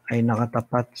endpoint ay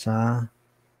nakatapat sa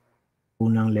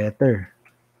unang letter.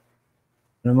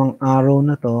 Namang arrow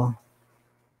na to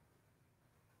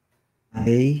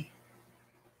ay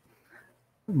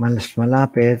mas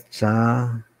malapit sa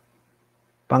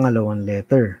pangalawang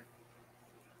letter.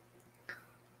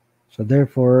 So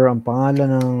therefore, ang pangalan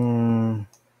ng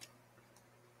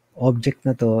object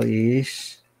na to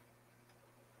is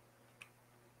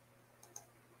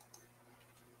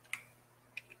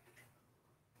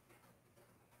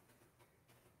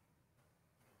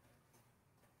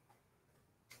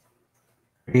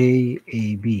ray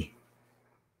AB.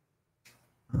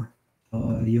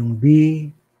 So yung B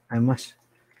ay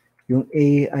yung A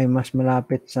ay mas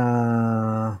malapit sa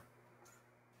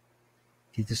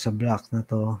dito sa block na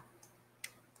to.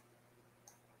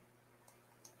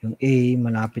 Yung A,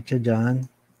 malapit siya dyan.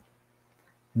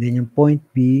 And then yung point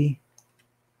B,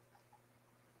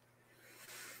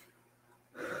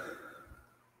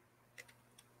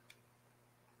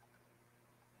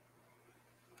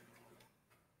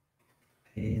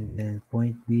 and then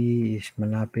point B is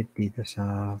malapit dito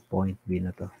sa point B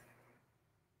na to.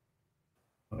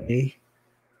 Okay.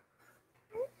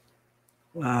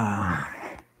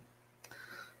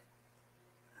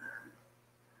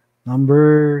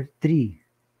 Number 3.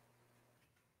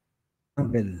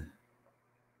 Angle.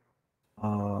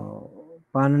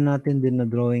 Paano natin din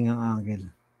na-drawing ang angle?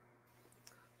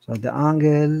 So the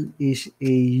angle is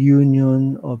a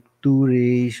union of two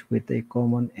rays with a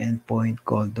common endpoint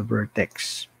called the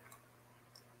vertex.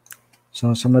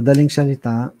 So sa madaling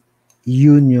salita,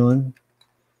 union,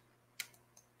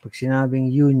 pag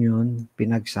sinabing union,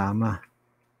 pinagsama.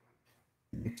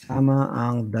 Pinagsama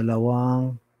ang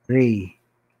dalawang ray.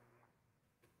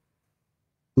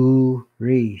 Two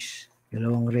rays.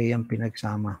 Dalawang ray ang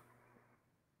pinagsama.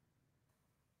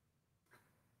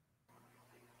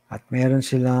 At meron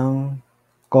silang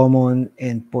common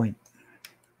endpoint.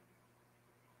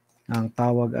 Ang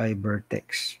tawag ay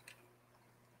vertex.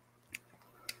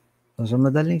 So, sa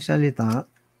madaling salita,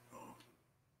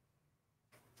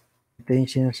 ito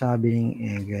yung sinasabing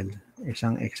angle.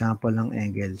 Isang example ng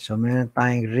angle. So, meron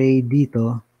tayong ray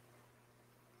dito.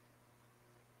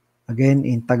 Again,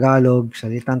 in Tagalog,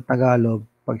 salitang Tagalog,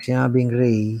 pag sinabing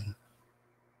ray,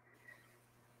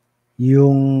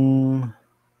 yung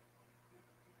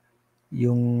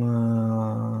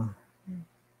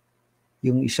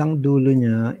isang dulo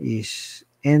niya is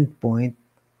endpoint,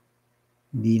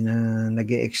 hindi na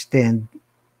nag-e-extend,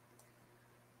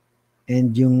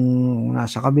 and yung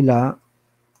nasa kabila,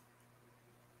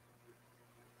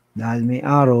 dahil may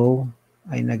arrow,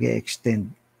 ay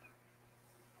nag-e-extend.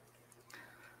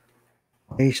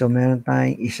 Okay, so meron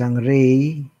tayong isang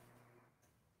ray,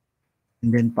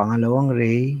 and then pangalawang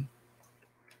ray.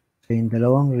 So yung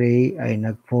dalawang ray ay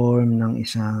nag-form ng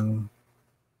isang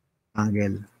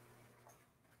angle.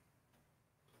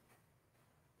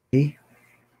 Okay.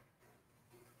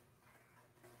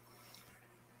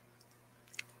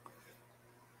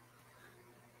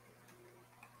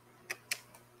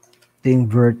 Ito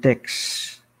yung vertex.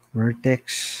 Vertex.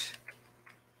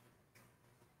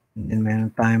 And then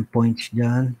meron tayong points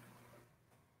dyan.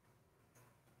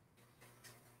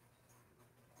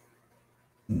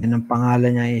 And then ang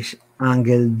pangalan niya is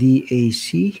angle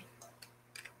DAC.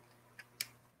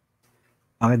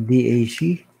 Bakit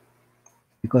DAC?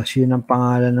 Because yun ang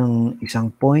pangalan ng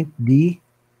isang point, D,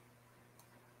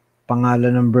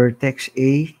 pangalan ng vertex,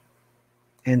 A,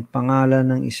 and pangalan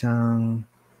ng isang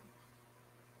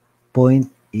point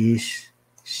is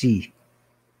C.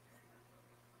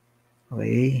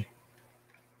 Okay?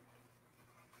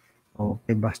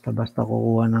 Okay, basta-basta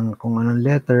kukuha ng kung anong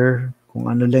letter, kung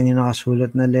ano lang yung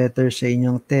nakasulat na letter sa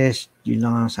inyong test, yun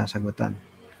lang ang sasagutan.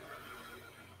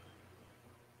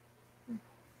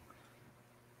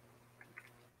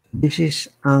 This is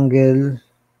angle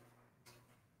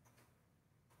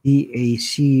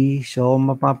DAC. So,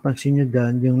 mapapansin nyo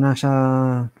dyan, yung nasa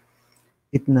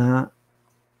gitna,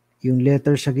 yung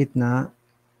letter sa gitna,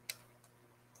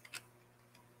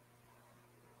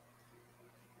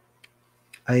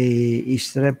 ay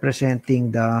is representing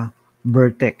the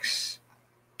vertex.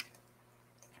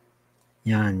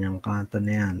 Yan, yung kanto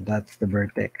na yan. That's the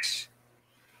vertex.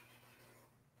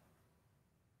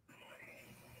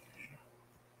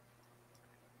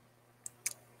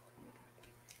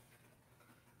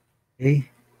 Okay?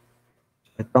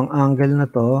 Itong angle na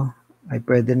to ay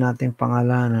pwede nating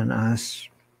pangalanan as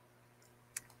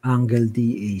angle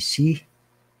DAC.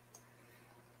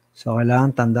 So,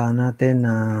 kailangan tandaan natin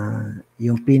na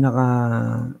yung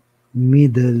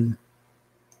pinaka-middle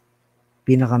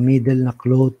na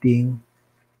clothing,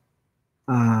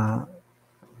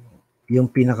 yung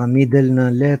pinaka-middle na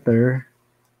letter,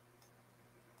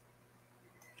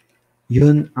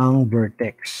 yun ang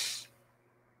vertex.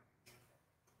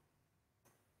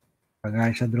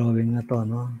 Kagaya sa drawing na to,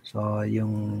 no? So,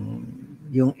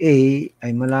 yung A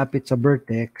ay malapit sa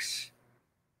vertex.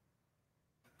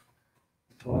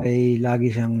 So, ay lagi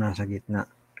siyang nasa gitna.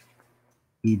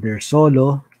 Either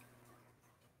solo,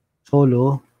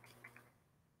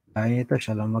 kaya ito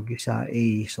siya lang mag-isa, A,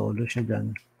 solo siya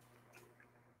dyan.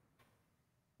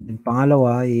 Then,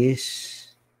 pangalawa is,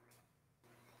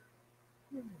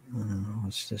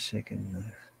 what's the second?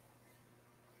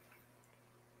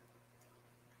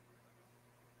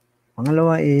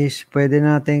 Pangalawa is, pwede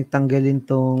nating tanggalin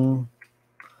tong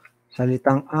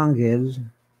salitang angle.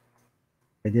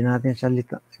 Pwede natin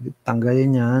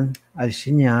tanggalin yan,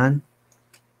 alisin yan,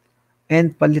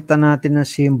 and palitan natin ng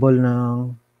symbol ng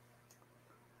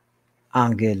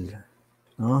angle.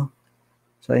 No?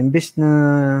 So, imbis na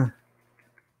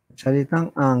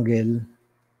salitang angle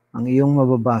ang iyong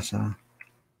mababasa,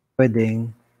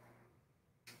 pwedeng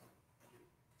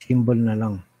symbol na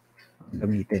lang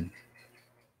gamitin.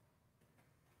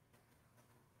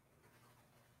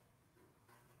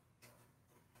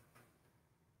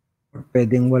 Or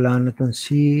pwedeng wala na itong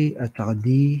C at saka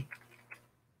D.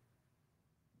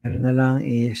 Meron na lang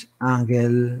is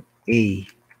angle A.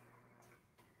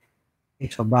 Okay,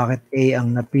 so bakit A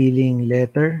ang napiling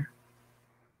letter?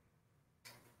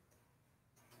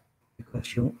 Because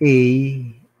yung A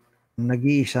ang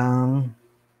nag-iisang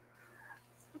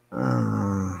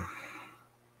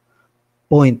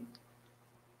point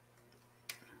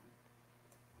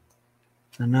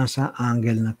na nasa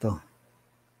angle na to.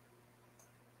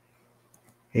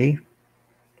 Okay?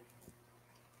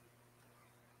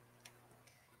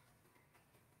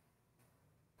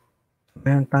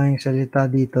 Meron tayong salita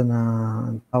dito na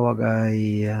ang tawag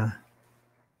ay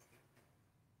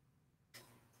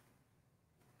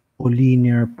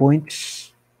collinear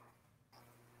points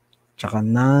tsaka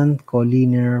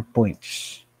non-collinear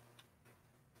points.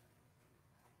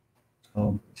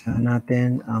 So, saan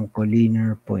natin ang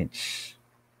collinear points.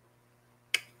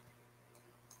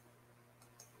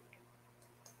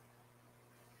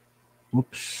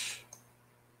 Oops.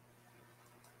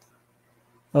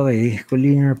 Okay,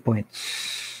 collinear points.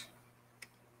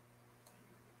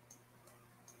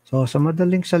 So, sa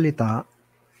madaling salita,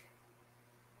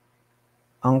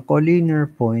 ang collinear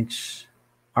points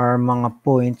are mga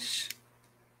points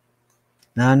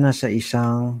na nasa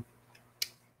isang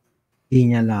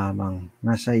linya lamang.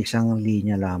 Nasa isang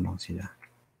linya lamang sila.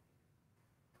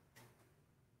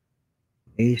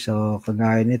 Okay, so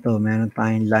kagaya nito, meron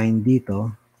tayong line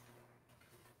dito.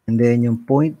 And then yung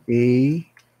point A,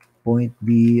 point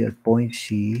B, at point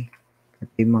C, at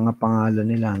yung mga pangalan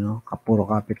nila, no? Puro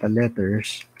capital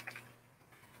letters.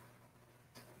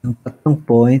 Yung tatlong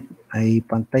point ay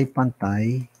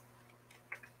pantay-pantay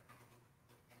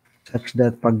such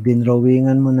that pag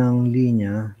dinrawingan mo ng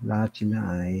linya, lahat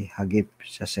sila ay hagip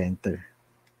sa center,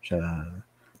 sa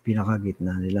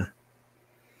pinakagitna nila.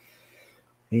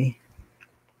 Okay?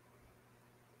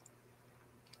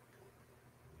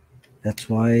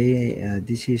 That's why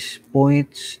this is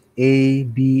points A,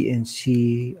 B, and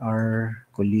C are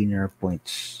collinear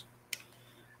points.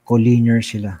 Collinear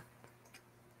sila.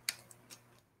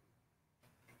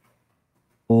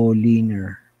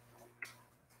 Collinear.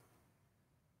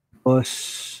 Because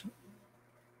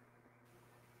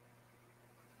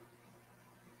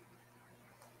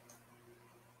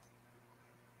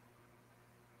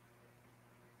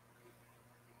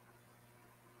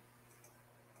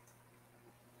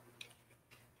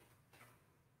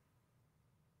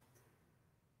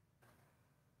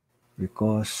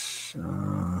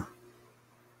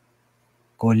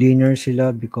collinear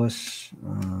sila because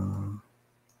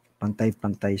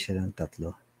pantay-pantay silang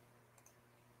tatlo.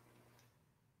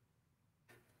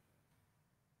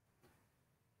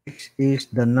 Next is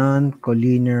the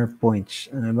non-collinear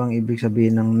points. Ano bang ibig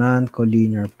sabihin ng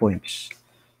non-collinear points?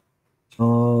 So,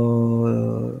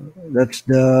 that's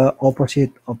the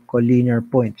opposite of collinear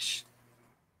points.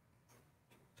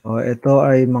 So, ito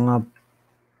ay mga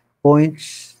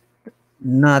points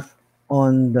not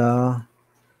on the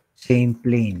same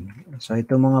plane. So,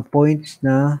 ito mga points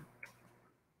na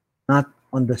not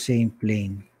on the same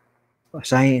plane.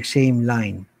 Same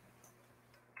line.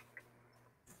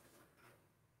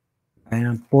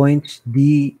 And points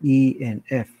D, E, and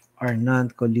F are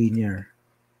non-collinear.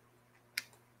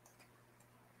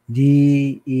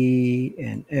 D, E,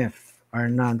 and F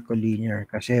are non-collinear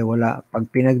kasi wala,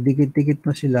 pag pinagdikit-dikit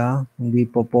mo sila, hindi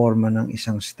po forma ng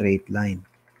isang straight line.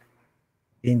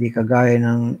 Hindi kagaya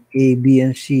ng A, B,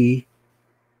 and C,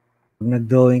 pag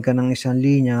nag-drawing ka ng isang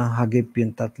linya, hagip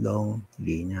yung tatlong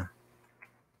linya.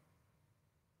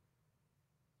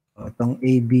 So, itong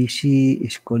A, B, C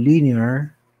is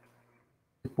collinear,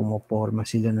 pumoporma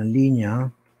sila ng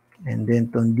linya, and then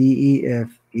itong D, E,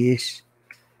 F is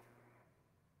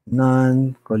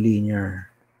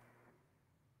non-collinear.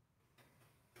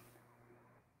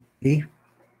 Okay?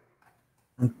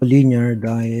 Non-collinear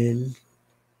dahil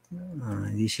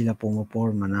hindi sila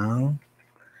pumoporma ng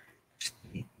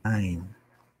straight line.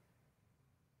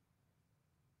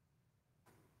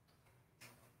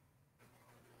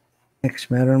 Next,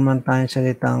 meron man tayong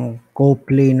salitang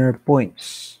coplanar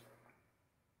points.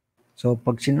 So,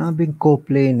 pag sinabing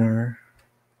coplanar,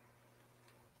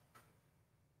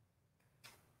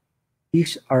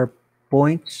 these are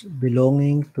points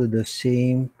belonging to the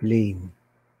same plane.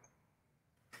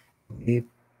 Okay?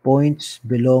 Points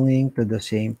belonging to the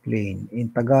same plane.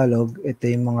 In Tagalog, ito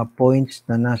yung mga points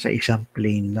na nasa isang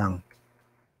plane lang.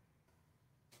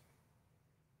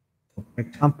 So, for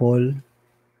example,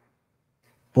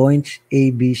 points A,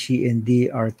 B, C, and D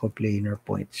are coplanar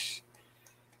points.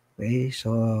 Okay, so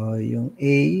yung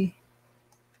A,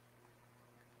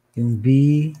 yung B,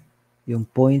 yung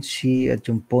point C, at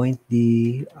yung point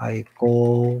D ay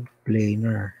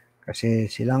coplanar. Kasi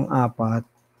silang apat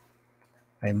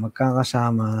ay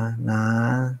magkakasama na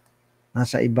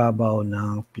nasa ibabaw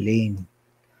ng plane.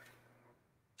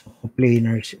 So,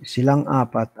 coplanar, silang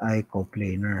apat ay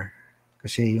coplanar.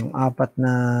 Kasi yung apat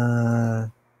na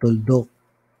tuldok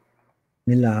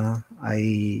nila ay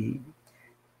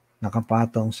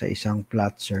nakapatong sa isang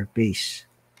flat surface.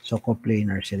 So,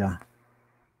 coplanar sila.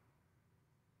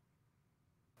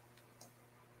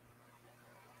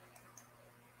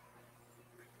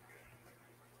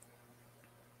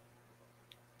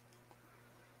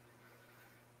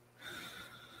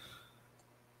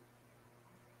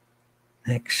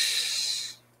 Next.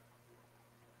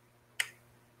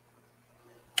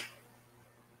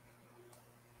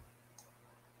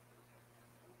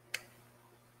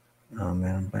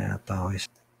 Meron pa yata ako isa.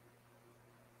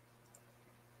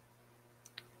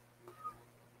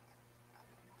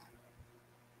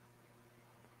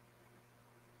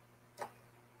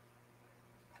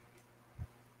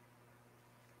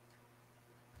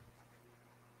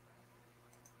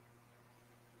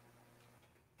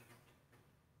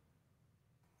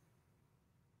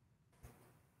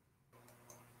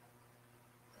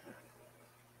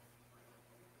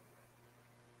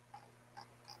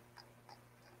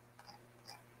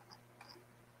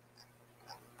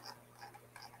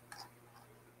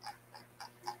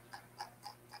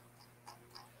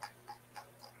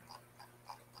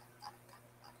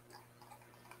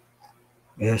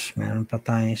 Yes, meron pa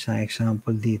tayong isang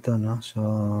example dito, no? So,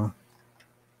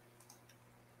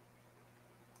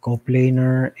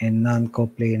 coplanar and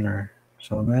non-coplanar.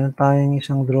 So, meron tayong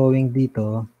isang drawing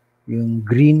dito, yung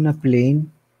green na plane,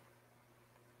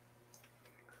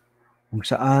 kung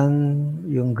saan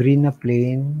yung green na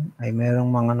plane ay merong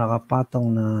mga nakapatong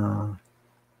na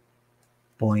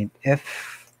point F,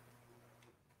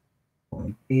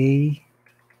 point A,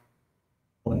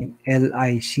 point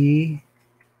LIC.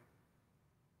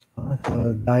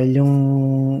 So, dahil yung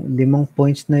 5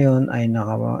 points na yon ay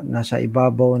nasa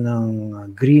ibabaw ng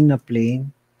green na plane,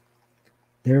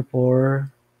 therefore,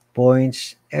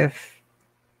 points F,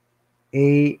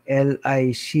 A, L, I,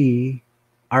 C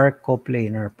are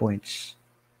coplanar points.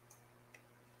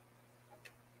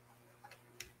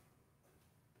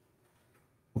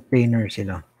 Planar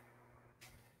sila.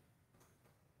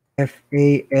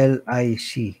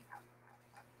 F-A-L-I-C.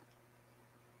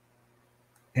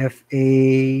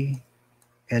 F-A-L-I-C.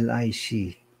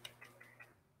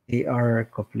 They are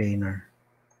coplanar.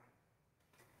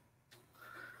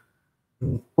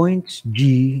 Points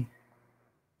G,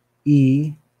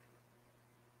 E,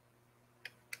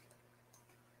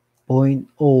 point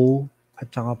O, at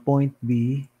saka point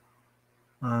B,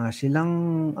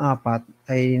 silang apat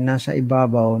ay nasa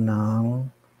ibabaw ng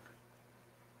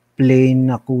plane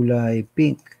na kulay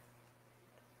pink.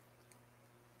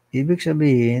 Ibig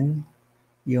sabihin,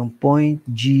 yung point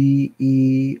G, E,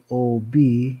 O,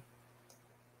 B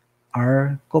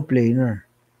are coplanar.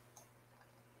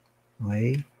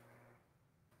 Okay?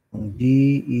 Yung G,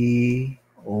 E,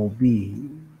 O, B,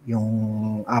 yung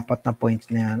apat na points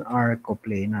na yan are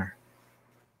coplanar.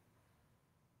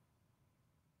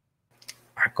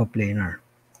 Coplanar.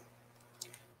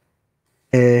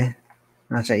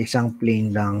 Nasa isang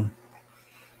plane lang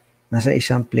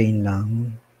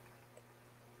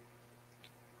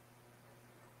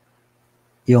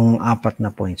yung apat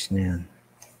na points na yan.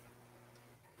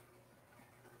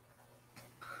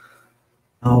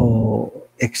 Now,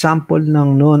 example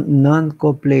ng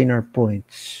non-coplanar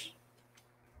points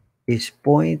is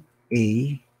point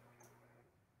A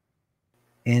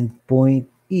and point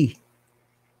E.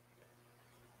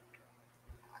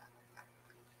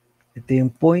 Ito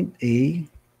yung point A,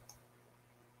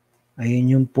 ayun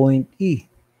yung point E.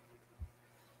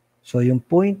 So, yung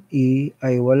point E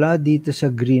ay wala dito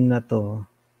sa green na to.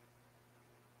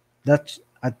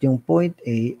 At yung point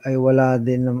A ay wala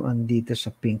din naman dito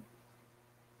sa pink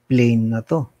plane na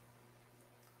to.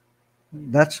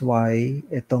 That's why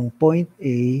itong point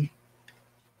A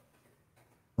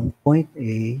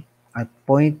at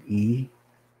point E,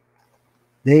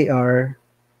 they are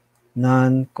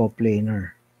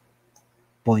non-coplanar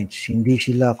points. Hindi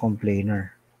sila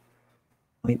coplanar.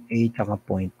 Point A at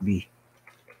point B.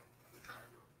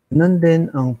 Ganun din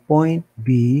ang point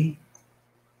B,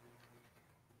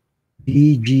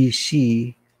 B, G, C,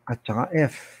 at saka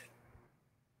F.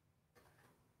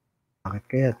 Bakit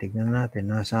kaya? Tignan natin.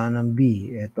 Nasaan ang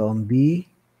B? Ito ang B.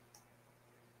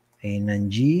 Ayun ang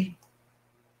G.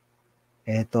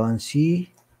 Ito ang C.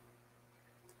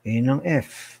 Ayun ang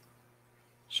F.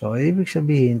 So, ibig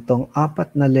sabihin, tong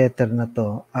apat na letter na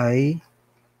to ay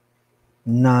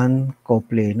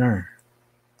non-coplanar.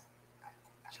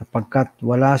 Sapagkat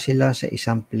wala sila sa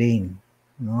isang plane.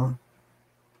 No?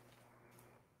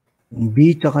 Yung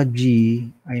B at G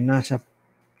ay nasa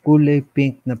kulay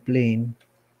pink na plane.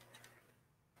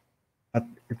 At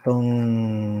itong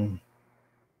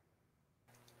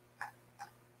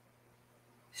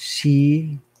C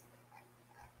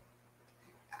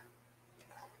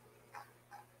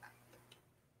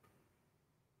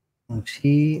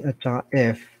at saka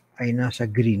F ay nasa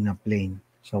green na plane.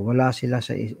 So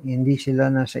hindi sila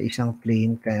nasa isang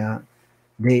plane kaya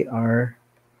they are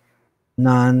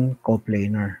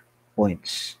non-coplanar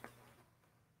points.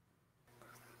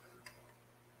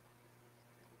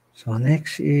 So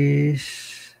next is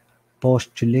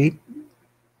postulate.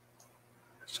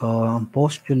 So ang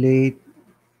postulate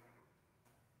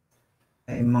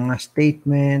ay mga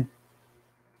statement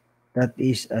that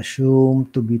is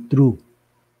assumed to be true.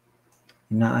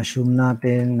 Ina-assume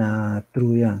natin na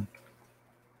true yan.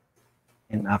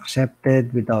 And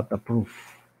accepted without a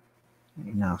proof.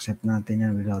 Ina-accept natin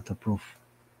yan without a proof.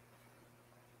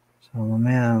 So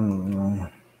mamaya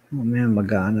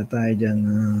mag-aano tayo dyan.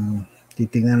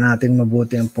 Titingnan natin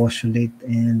mabuti ang postulate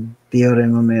and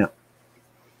theorem mamaya.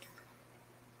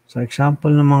 So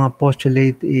example ng mga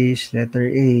postulate is letter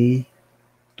A,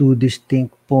 two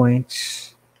distinct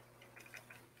points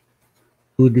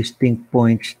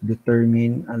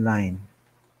determine a line.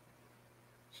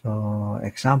 So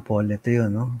example, ito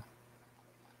yun, no?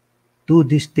 Two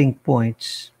distinct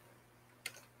points.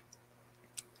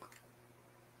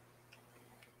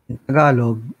 In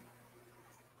Tagalog,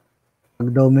 pag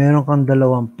daw meron kang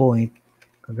dalawang point,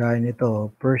 kagaya nito,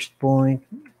 first point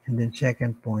and then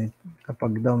second point,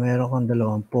 kapag daw meron kang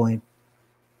dalawang point,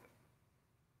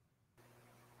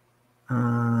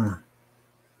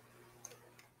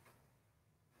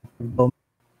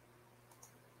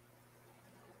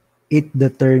 it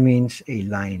determines a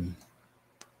line.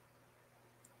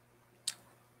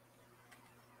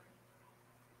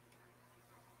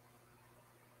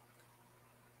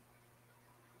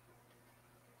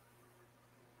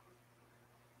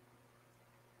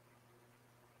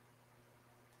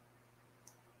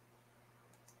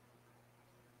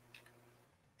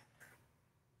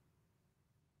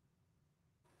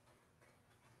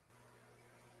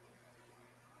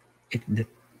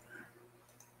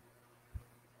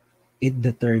 it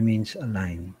determines a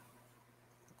line.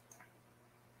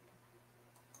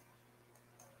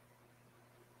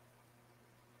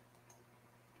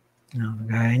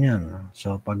 Gaya niyan.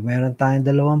 So, pag meron tayong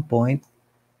 2 point,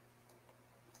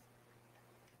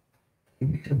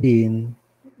 ibig sabihin,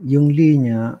 yung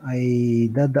linya ay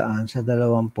dadaan sa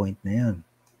 2 point na yan.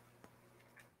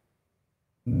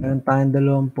 Meron tayong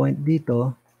 2 point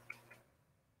dito,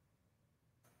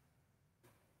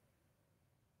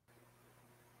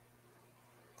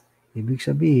 ibig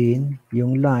sabihin,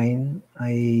 yung line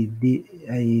ay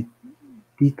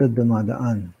dito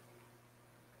dumadaan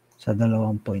sa 2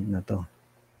 point na to.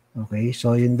 Okay,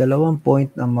 so yung 2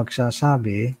 point ang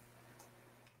magsasabi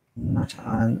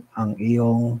nasaan ang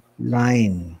iyong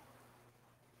line.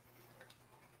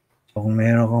 So kung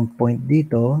meron kang point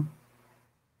dito,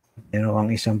 meron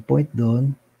kang isang point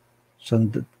doon, so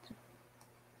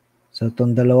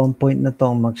itong 2 point na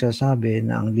to ang magsasabi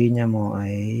na ang linya mo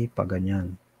ay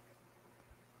paganyan.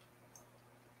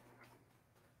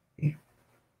 Okay.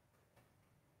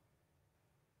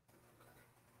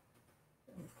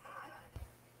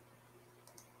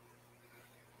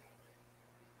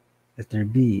 Letter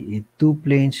B, if two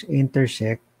planes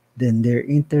intersect, then their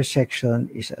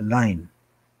intersection is a line.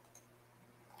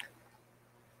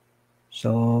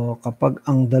 So, kapag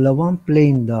ang dalawang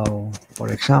plane daw, for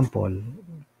example,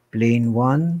 plane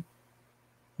 1,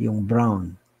 yung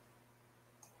brown.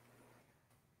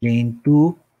 Plane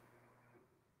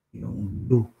 2, yung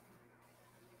blue.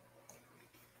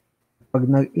 Pag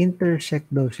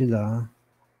nag-intersect daw sila,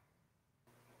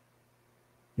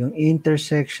 yung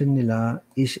intersection nila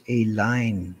is a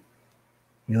line.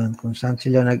 Yun, kung saan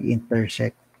sila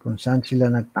nag-intersect, kung saan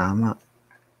sila nagtama.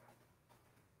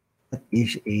 That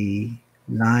is a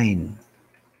line.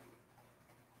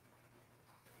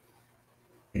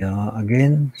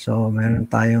 Again, so meron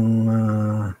tayong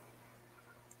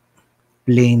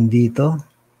plane dito,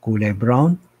 kulay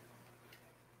brown.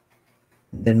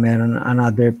 Then meron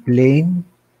another plane,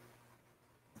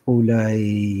 kulay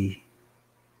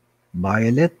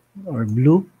violet or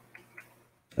blue.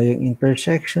 So yung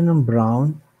intersection ng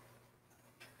brown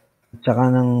at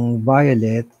saka ng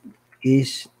violet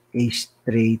is a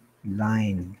straight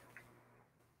line.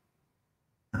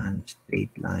 And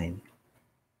straight line.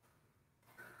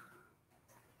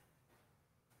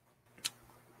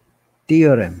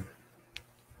 Theorem.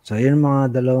 So yun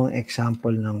mga dalawang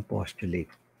example ng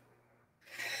postulate.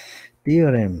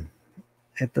 Theorem.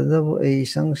 Ito daw ay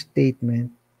isang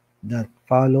statement that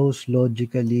follows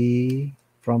logically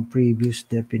from previous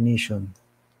definition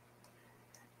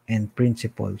and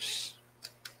principles.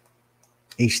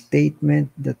 A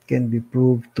statement that can be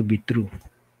proved to be true.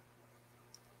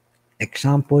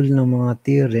 Example ng mga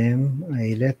theorem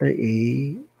ay letter A,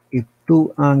 if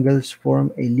two angles form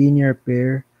a linear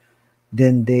pair,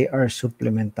 then they are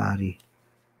supplementary.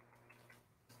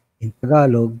 In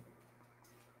Tagalog,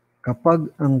 kapag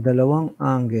ang dalawang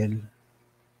angle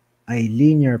ay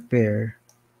linear pair,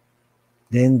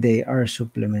 then they are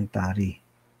supplementary.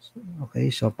 Okay,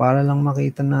 so para lang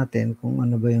makita natin kung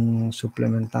ano ba yung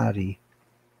supplementary.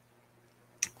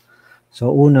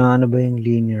 So una, ano ba yung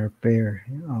linear pair?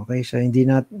 Okay, so hindi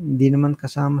naman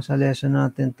kasama sa lesson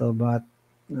natin to, but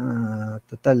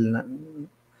total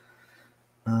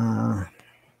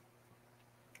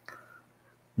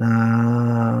na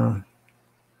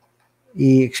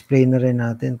i-explain na rin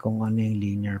natin kung ano yung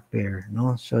linear pair,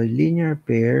 no? So linear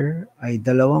pair ay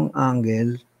dalawang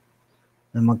angle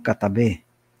na magkatabi.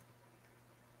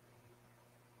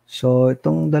 So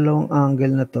itong dalawang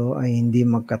angle na to ay hindi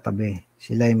magkatabi.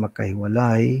 Sila ay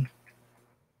magkahiwalay.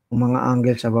 Kung mga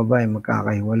angle sa baba ay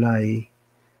magkakahiwalay,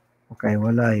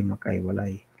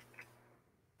 magkahiwalay.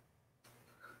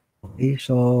 Okay,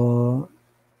 so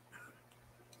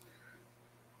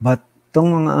but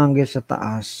itong mga angle sa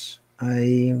taas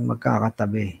ay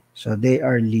magkakatabi. So they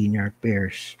are linear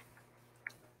pairs.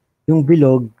 Yung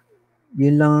bilog,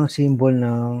 yun lang ang symbol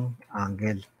ng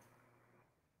angle.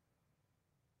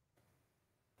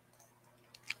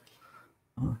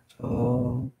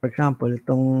 So, for example,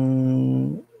 itong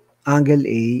angle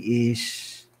A is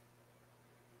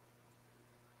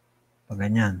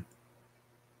ganyan.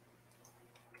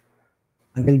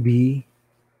 Angle B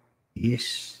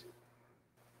is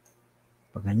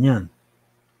ganyan.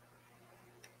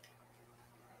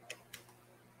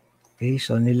 Okay,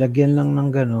 so nilagyan lang ng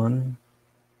ganon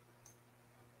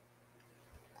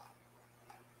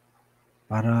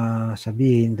para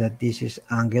sabihin that this is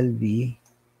angle B,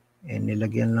 and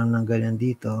nilagyan lang ng ganyan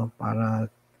dito para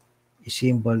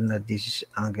i-symbol na this is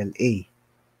angle A.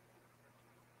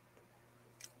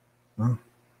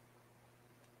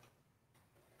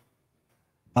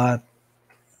 But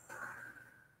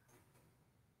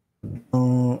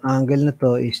angle na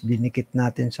to is dinikit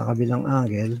natin sa kabilang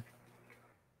angle,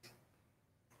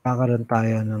 kakaroon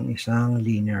tayo ng isang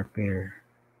linear pair.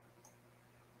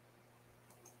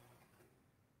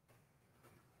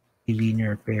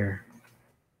 Linear pair.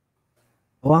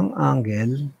 Dalawang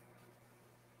angle,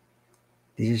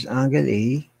 this is angle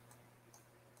A,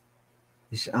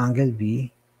 this is angle B,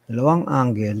 dalawang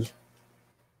angle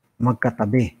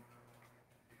magkatabi.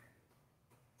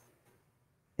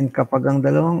 And kapag ang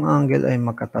dalawang angle ay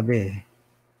magkatabi,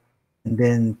 and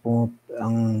then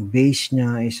ang base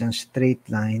niya is ang straight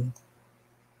line,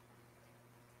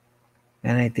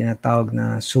 yan ay tinatawag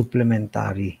na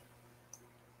supplementary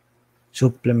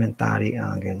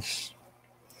angles.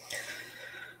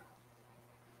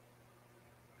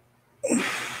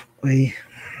 Okay.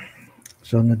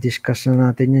 So, na-discuss na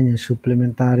natin yan. Yung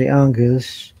supplementary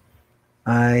angles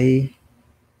ay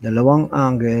dalawang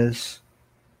angles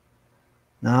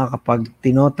na kapag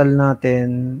tinotal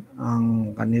natin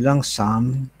ang kanilang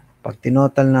sum, pag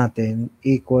tinotal natin,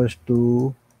 equals to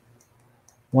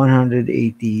 180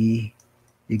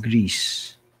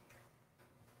 degrees.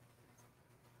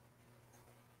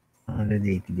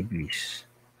 180 degrees.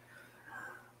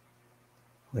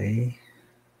 Okay.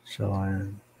 So,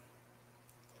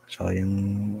 yung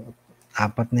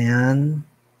apat na yan,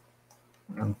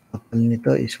 ang total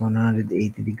nito is 180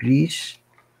 degrees.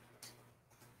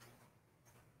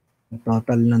 Ang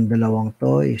total ng dalawang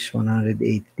to is 180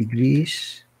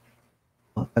 degrees.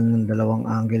 Total ng dalawang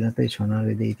angle na to is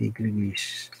 180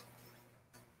 degrees.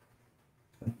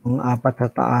 Ang apat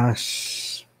sa taas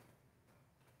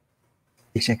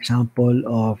is example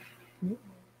of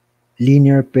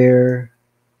linear pair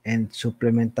and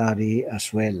supplementary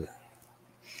as well.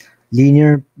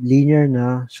 Linear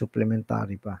na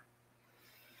supplementary pa.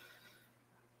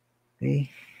 Okay.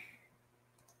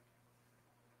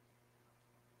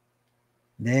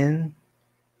 Then,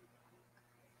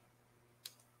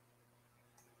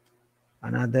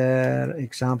 another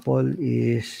example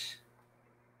is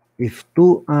if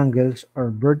two angles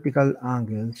are vertical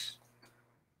angles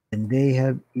and they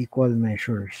have equal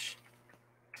measures.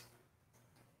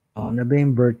 Ano ba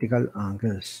yung vertical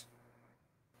angles?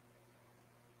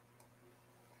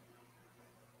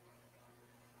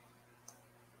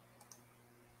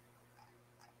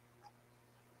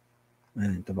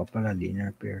 Ito pa pala,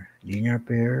 linear pair. Linear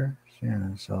pair.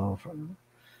 So,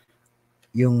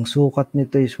 yung sukat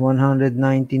nito is 119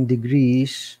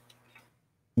 degrees.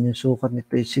 Yung sukat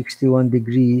nito is 61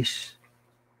 degrees.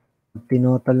 Pag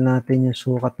tinotal natin yung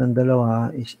sukat ng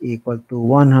dalawa is equal to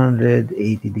 180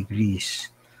 degrees.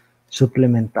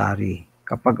 Supplementary.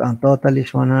 Kapag ang total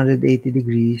is 180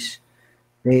 degrees,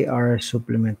 they are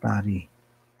supplementary.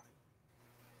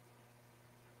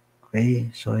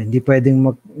 Okay, so hindi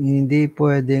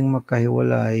pwedeng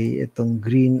magkahiwalay itong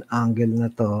green angle na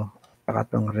to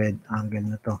at itong red angle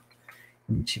na to.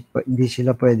 Hindi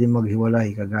sila pwedeng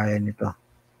maghiwalay kagaya nito.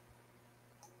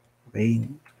 Okay.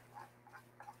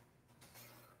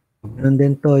 And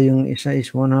then to, yung isa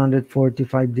is 145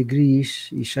 degrees,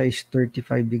 isa is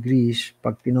 35 degrees.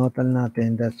 Pag tinotal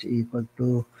natin, that's equal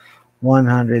to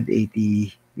 180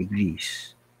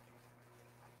 degrees.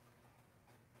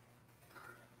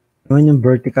 Naman yung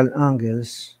vertical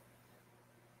angles.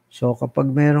 So, kapag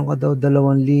meron ka daw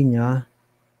dalawang linya,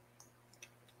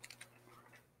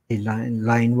 line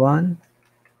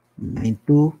 1, line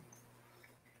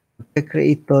 2,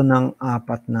 mag-create to ng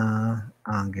apat na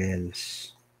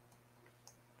angles.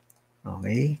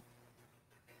 Okay?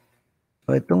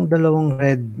 So, itong dalawang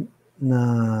red na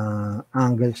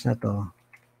angles na to,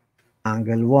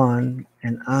 angle 1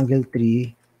 and angle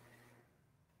 3,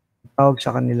 tawag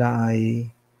sa kanila ay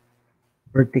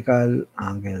vertical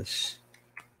angles.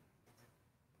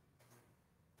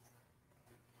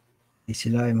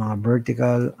 Sila ay mga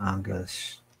vertical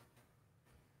angles.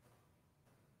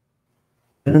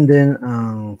 Ganun din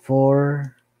ang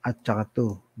 4 at saka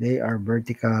 2. They are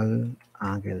vertical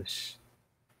angles.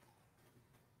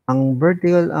 Ang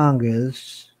vertical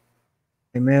angles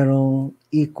ay merong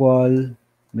equal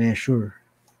measure.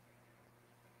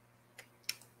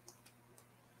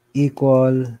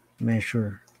 Equal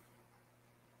measure.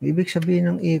 Ibig sabihin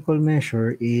ng equal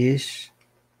measure is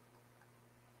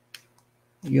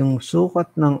yung sukat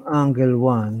ng angle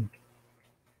 1,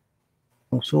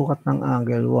 yung sukat ng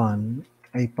angle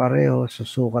 1 ay pareho sa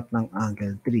sukat ng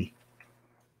angle 3.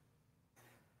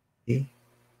 Okay?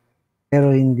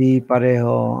 Pero hindi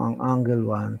pareho ang angle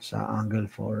 1 sa angle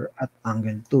 4 at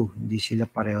angle 2. Hindi sila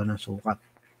pareho ng sukat.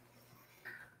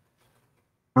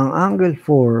 Ang angle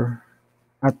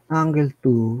 4 at angle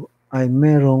 2 ay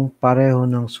merong pareho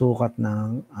ng sukat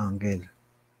ng angle.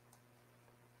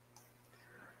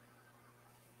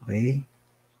 Okay?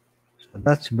 So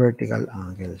that's vertical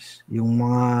angles. Yung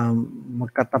mga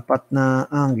magkatapat na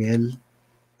angle,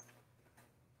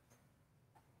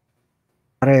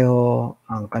 pareho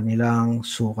ang kanilang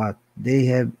sukat. They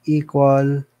have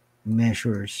equal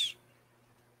measures.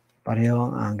 Pareho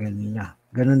ang angle nila.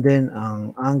 Ganon din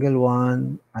ang angle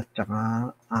 1 at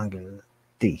saka angle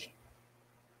T.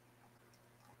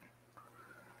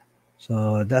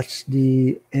 So that's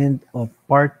the end of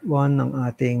part 1 ng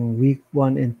ating week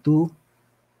 1 and 2.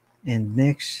 And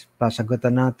next,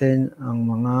 pasagutan natin ang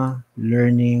mga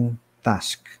learning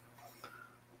task.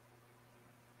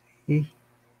 Okay?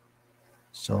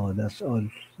 So that's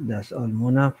all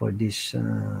muna for this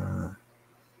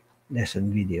lesson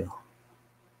video.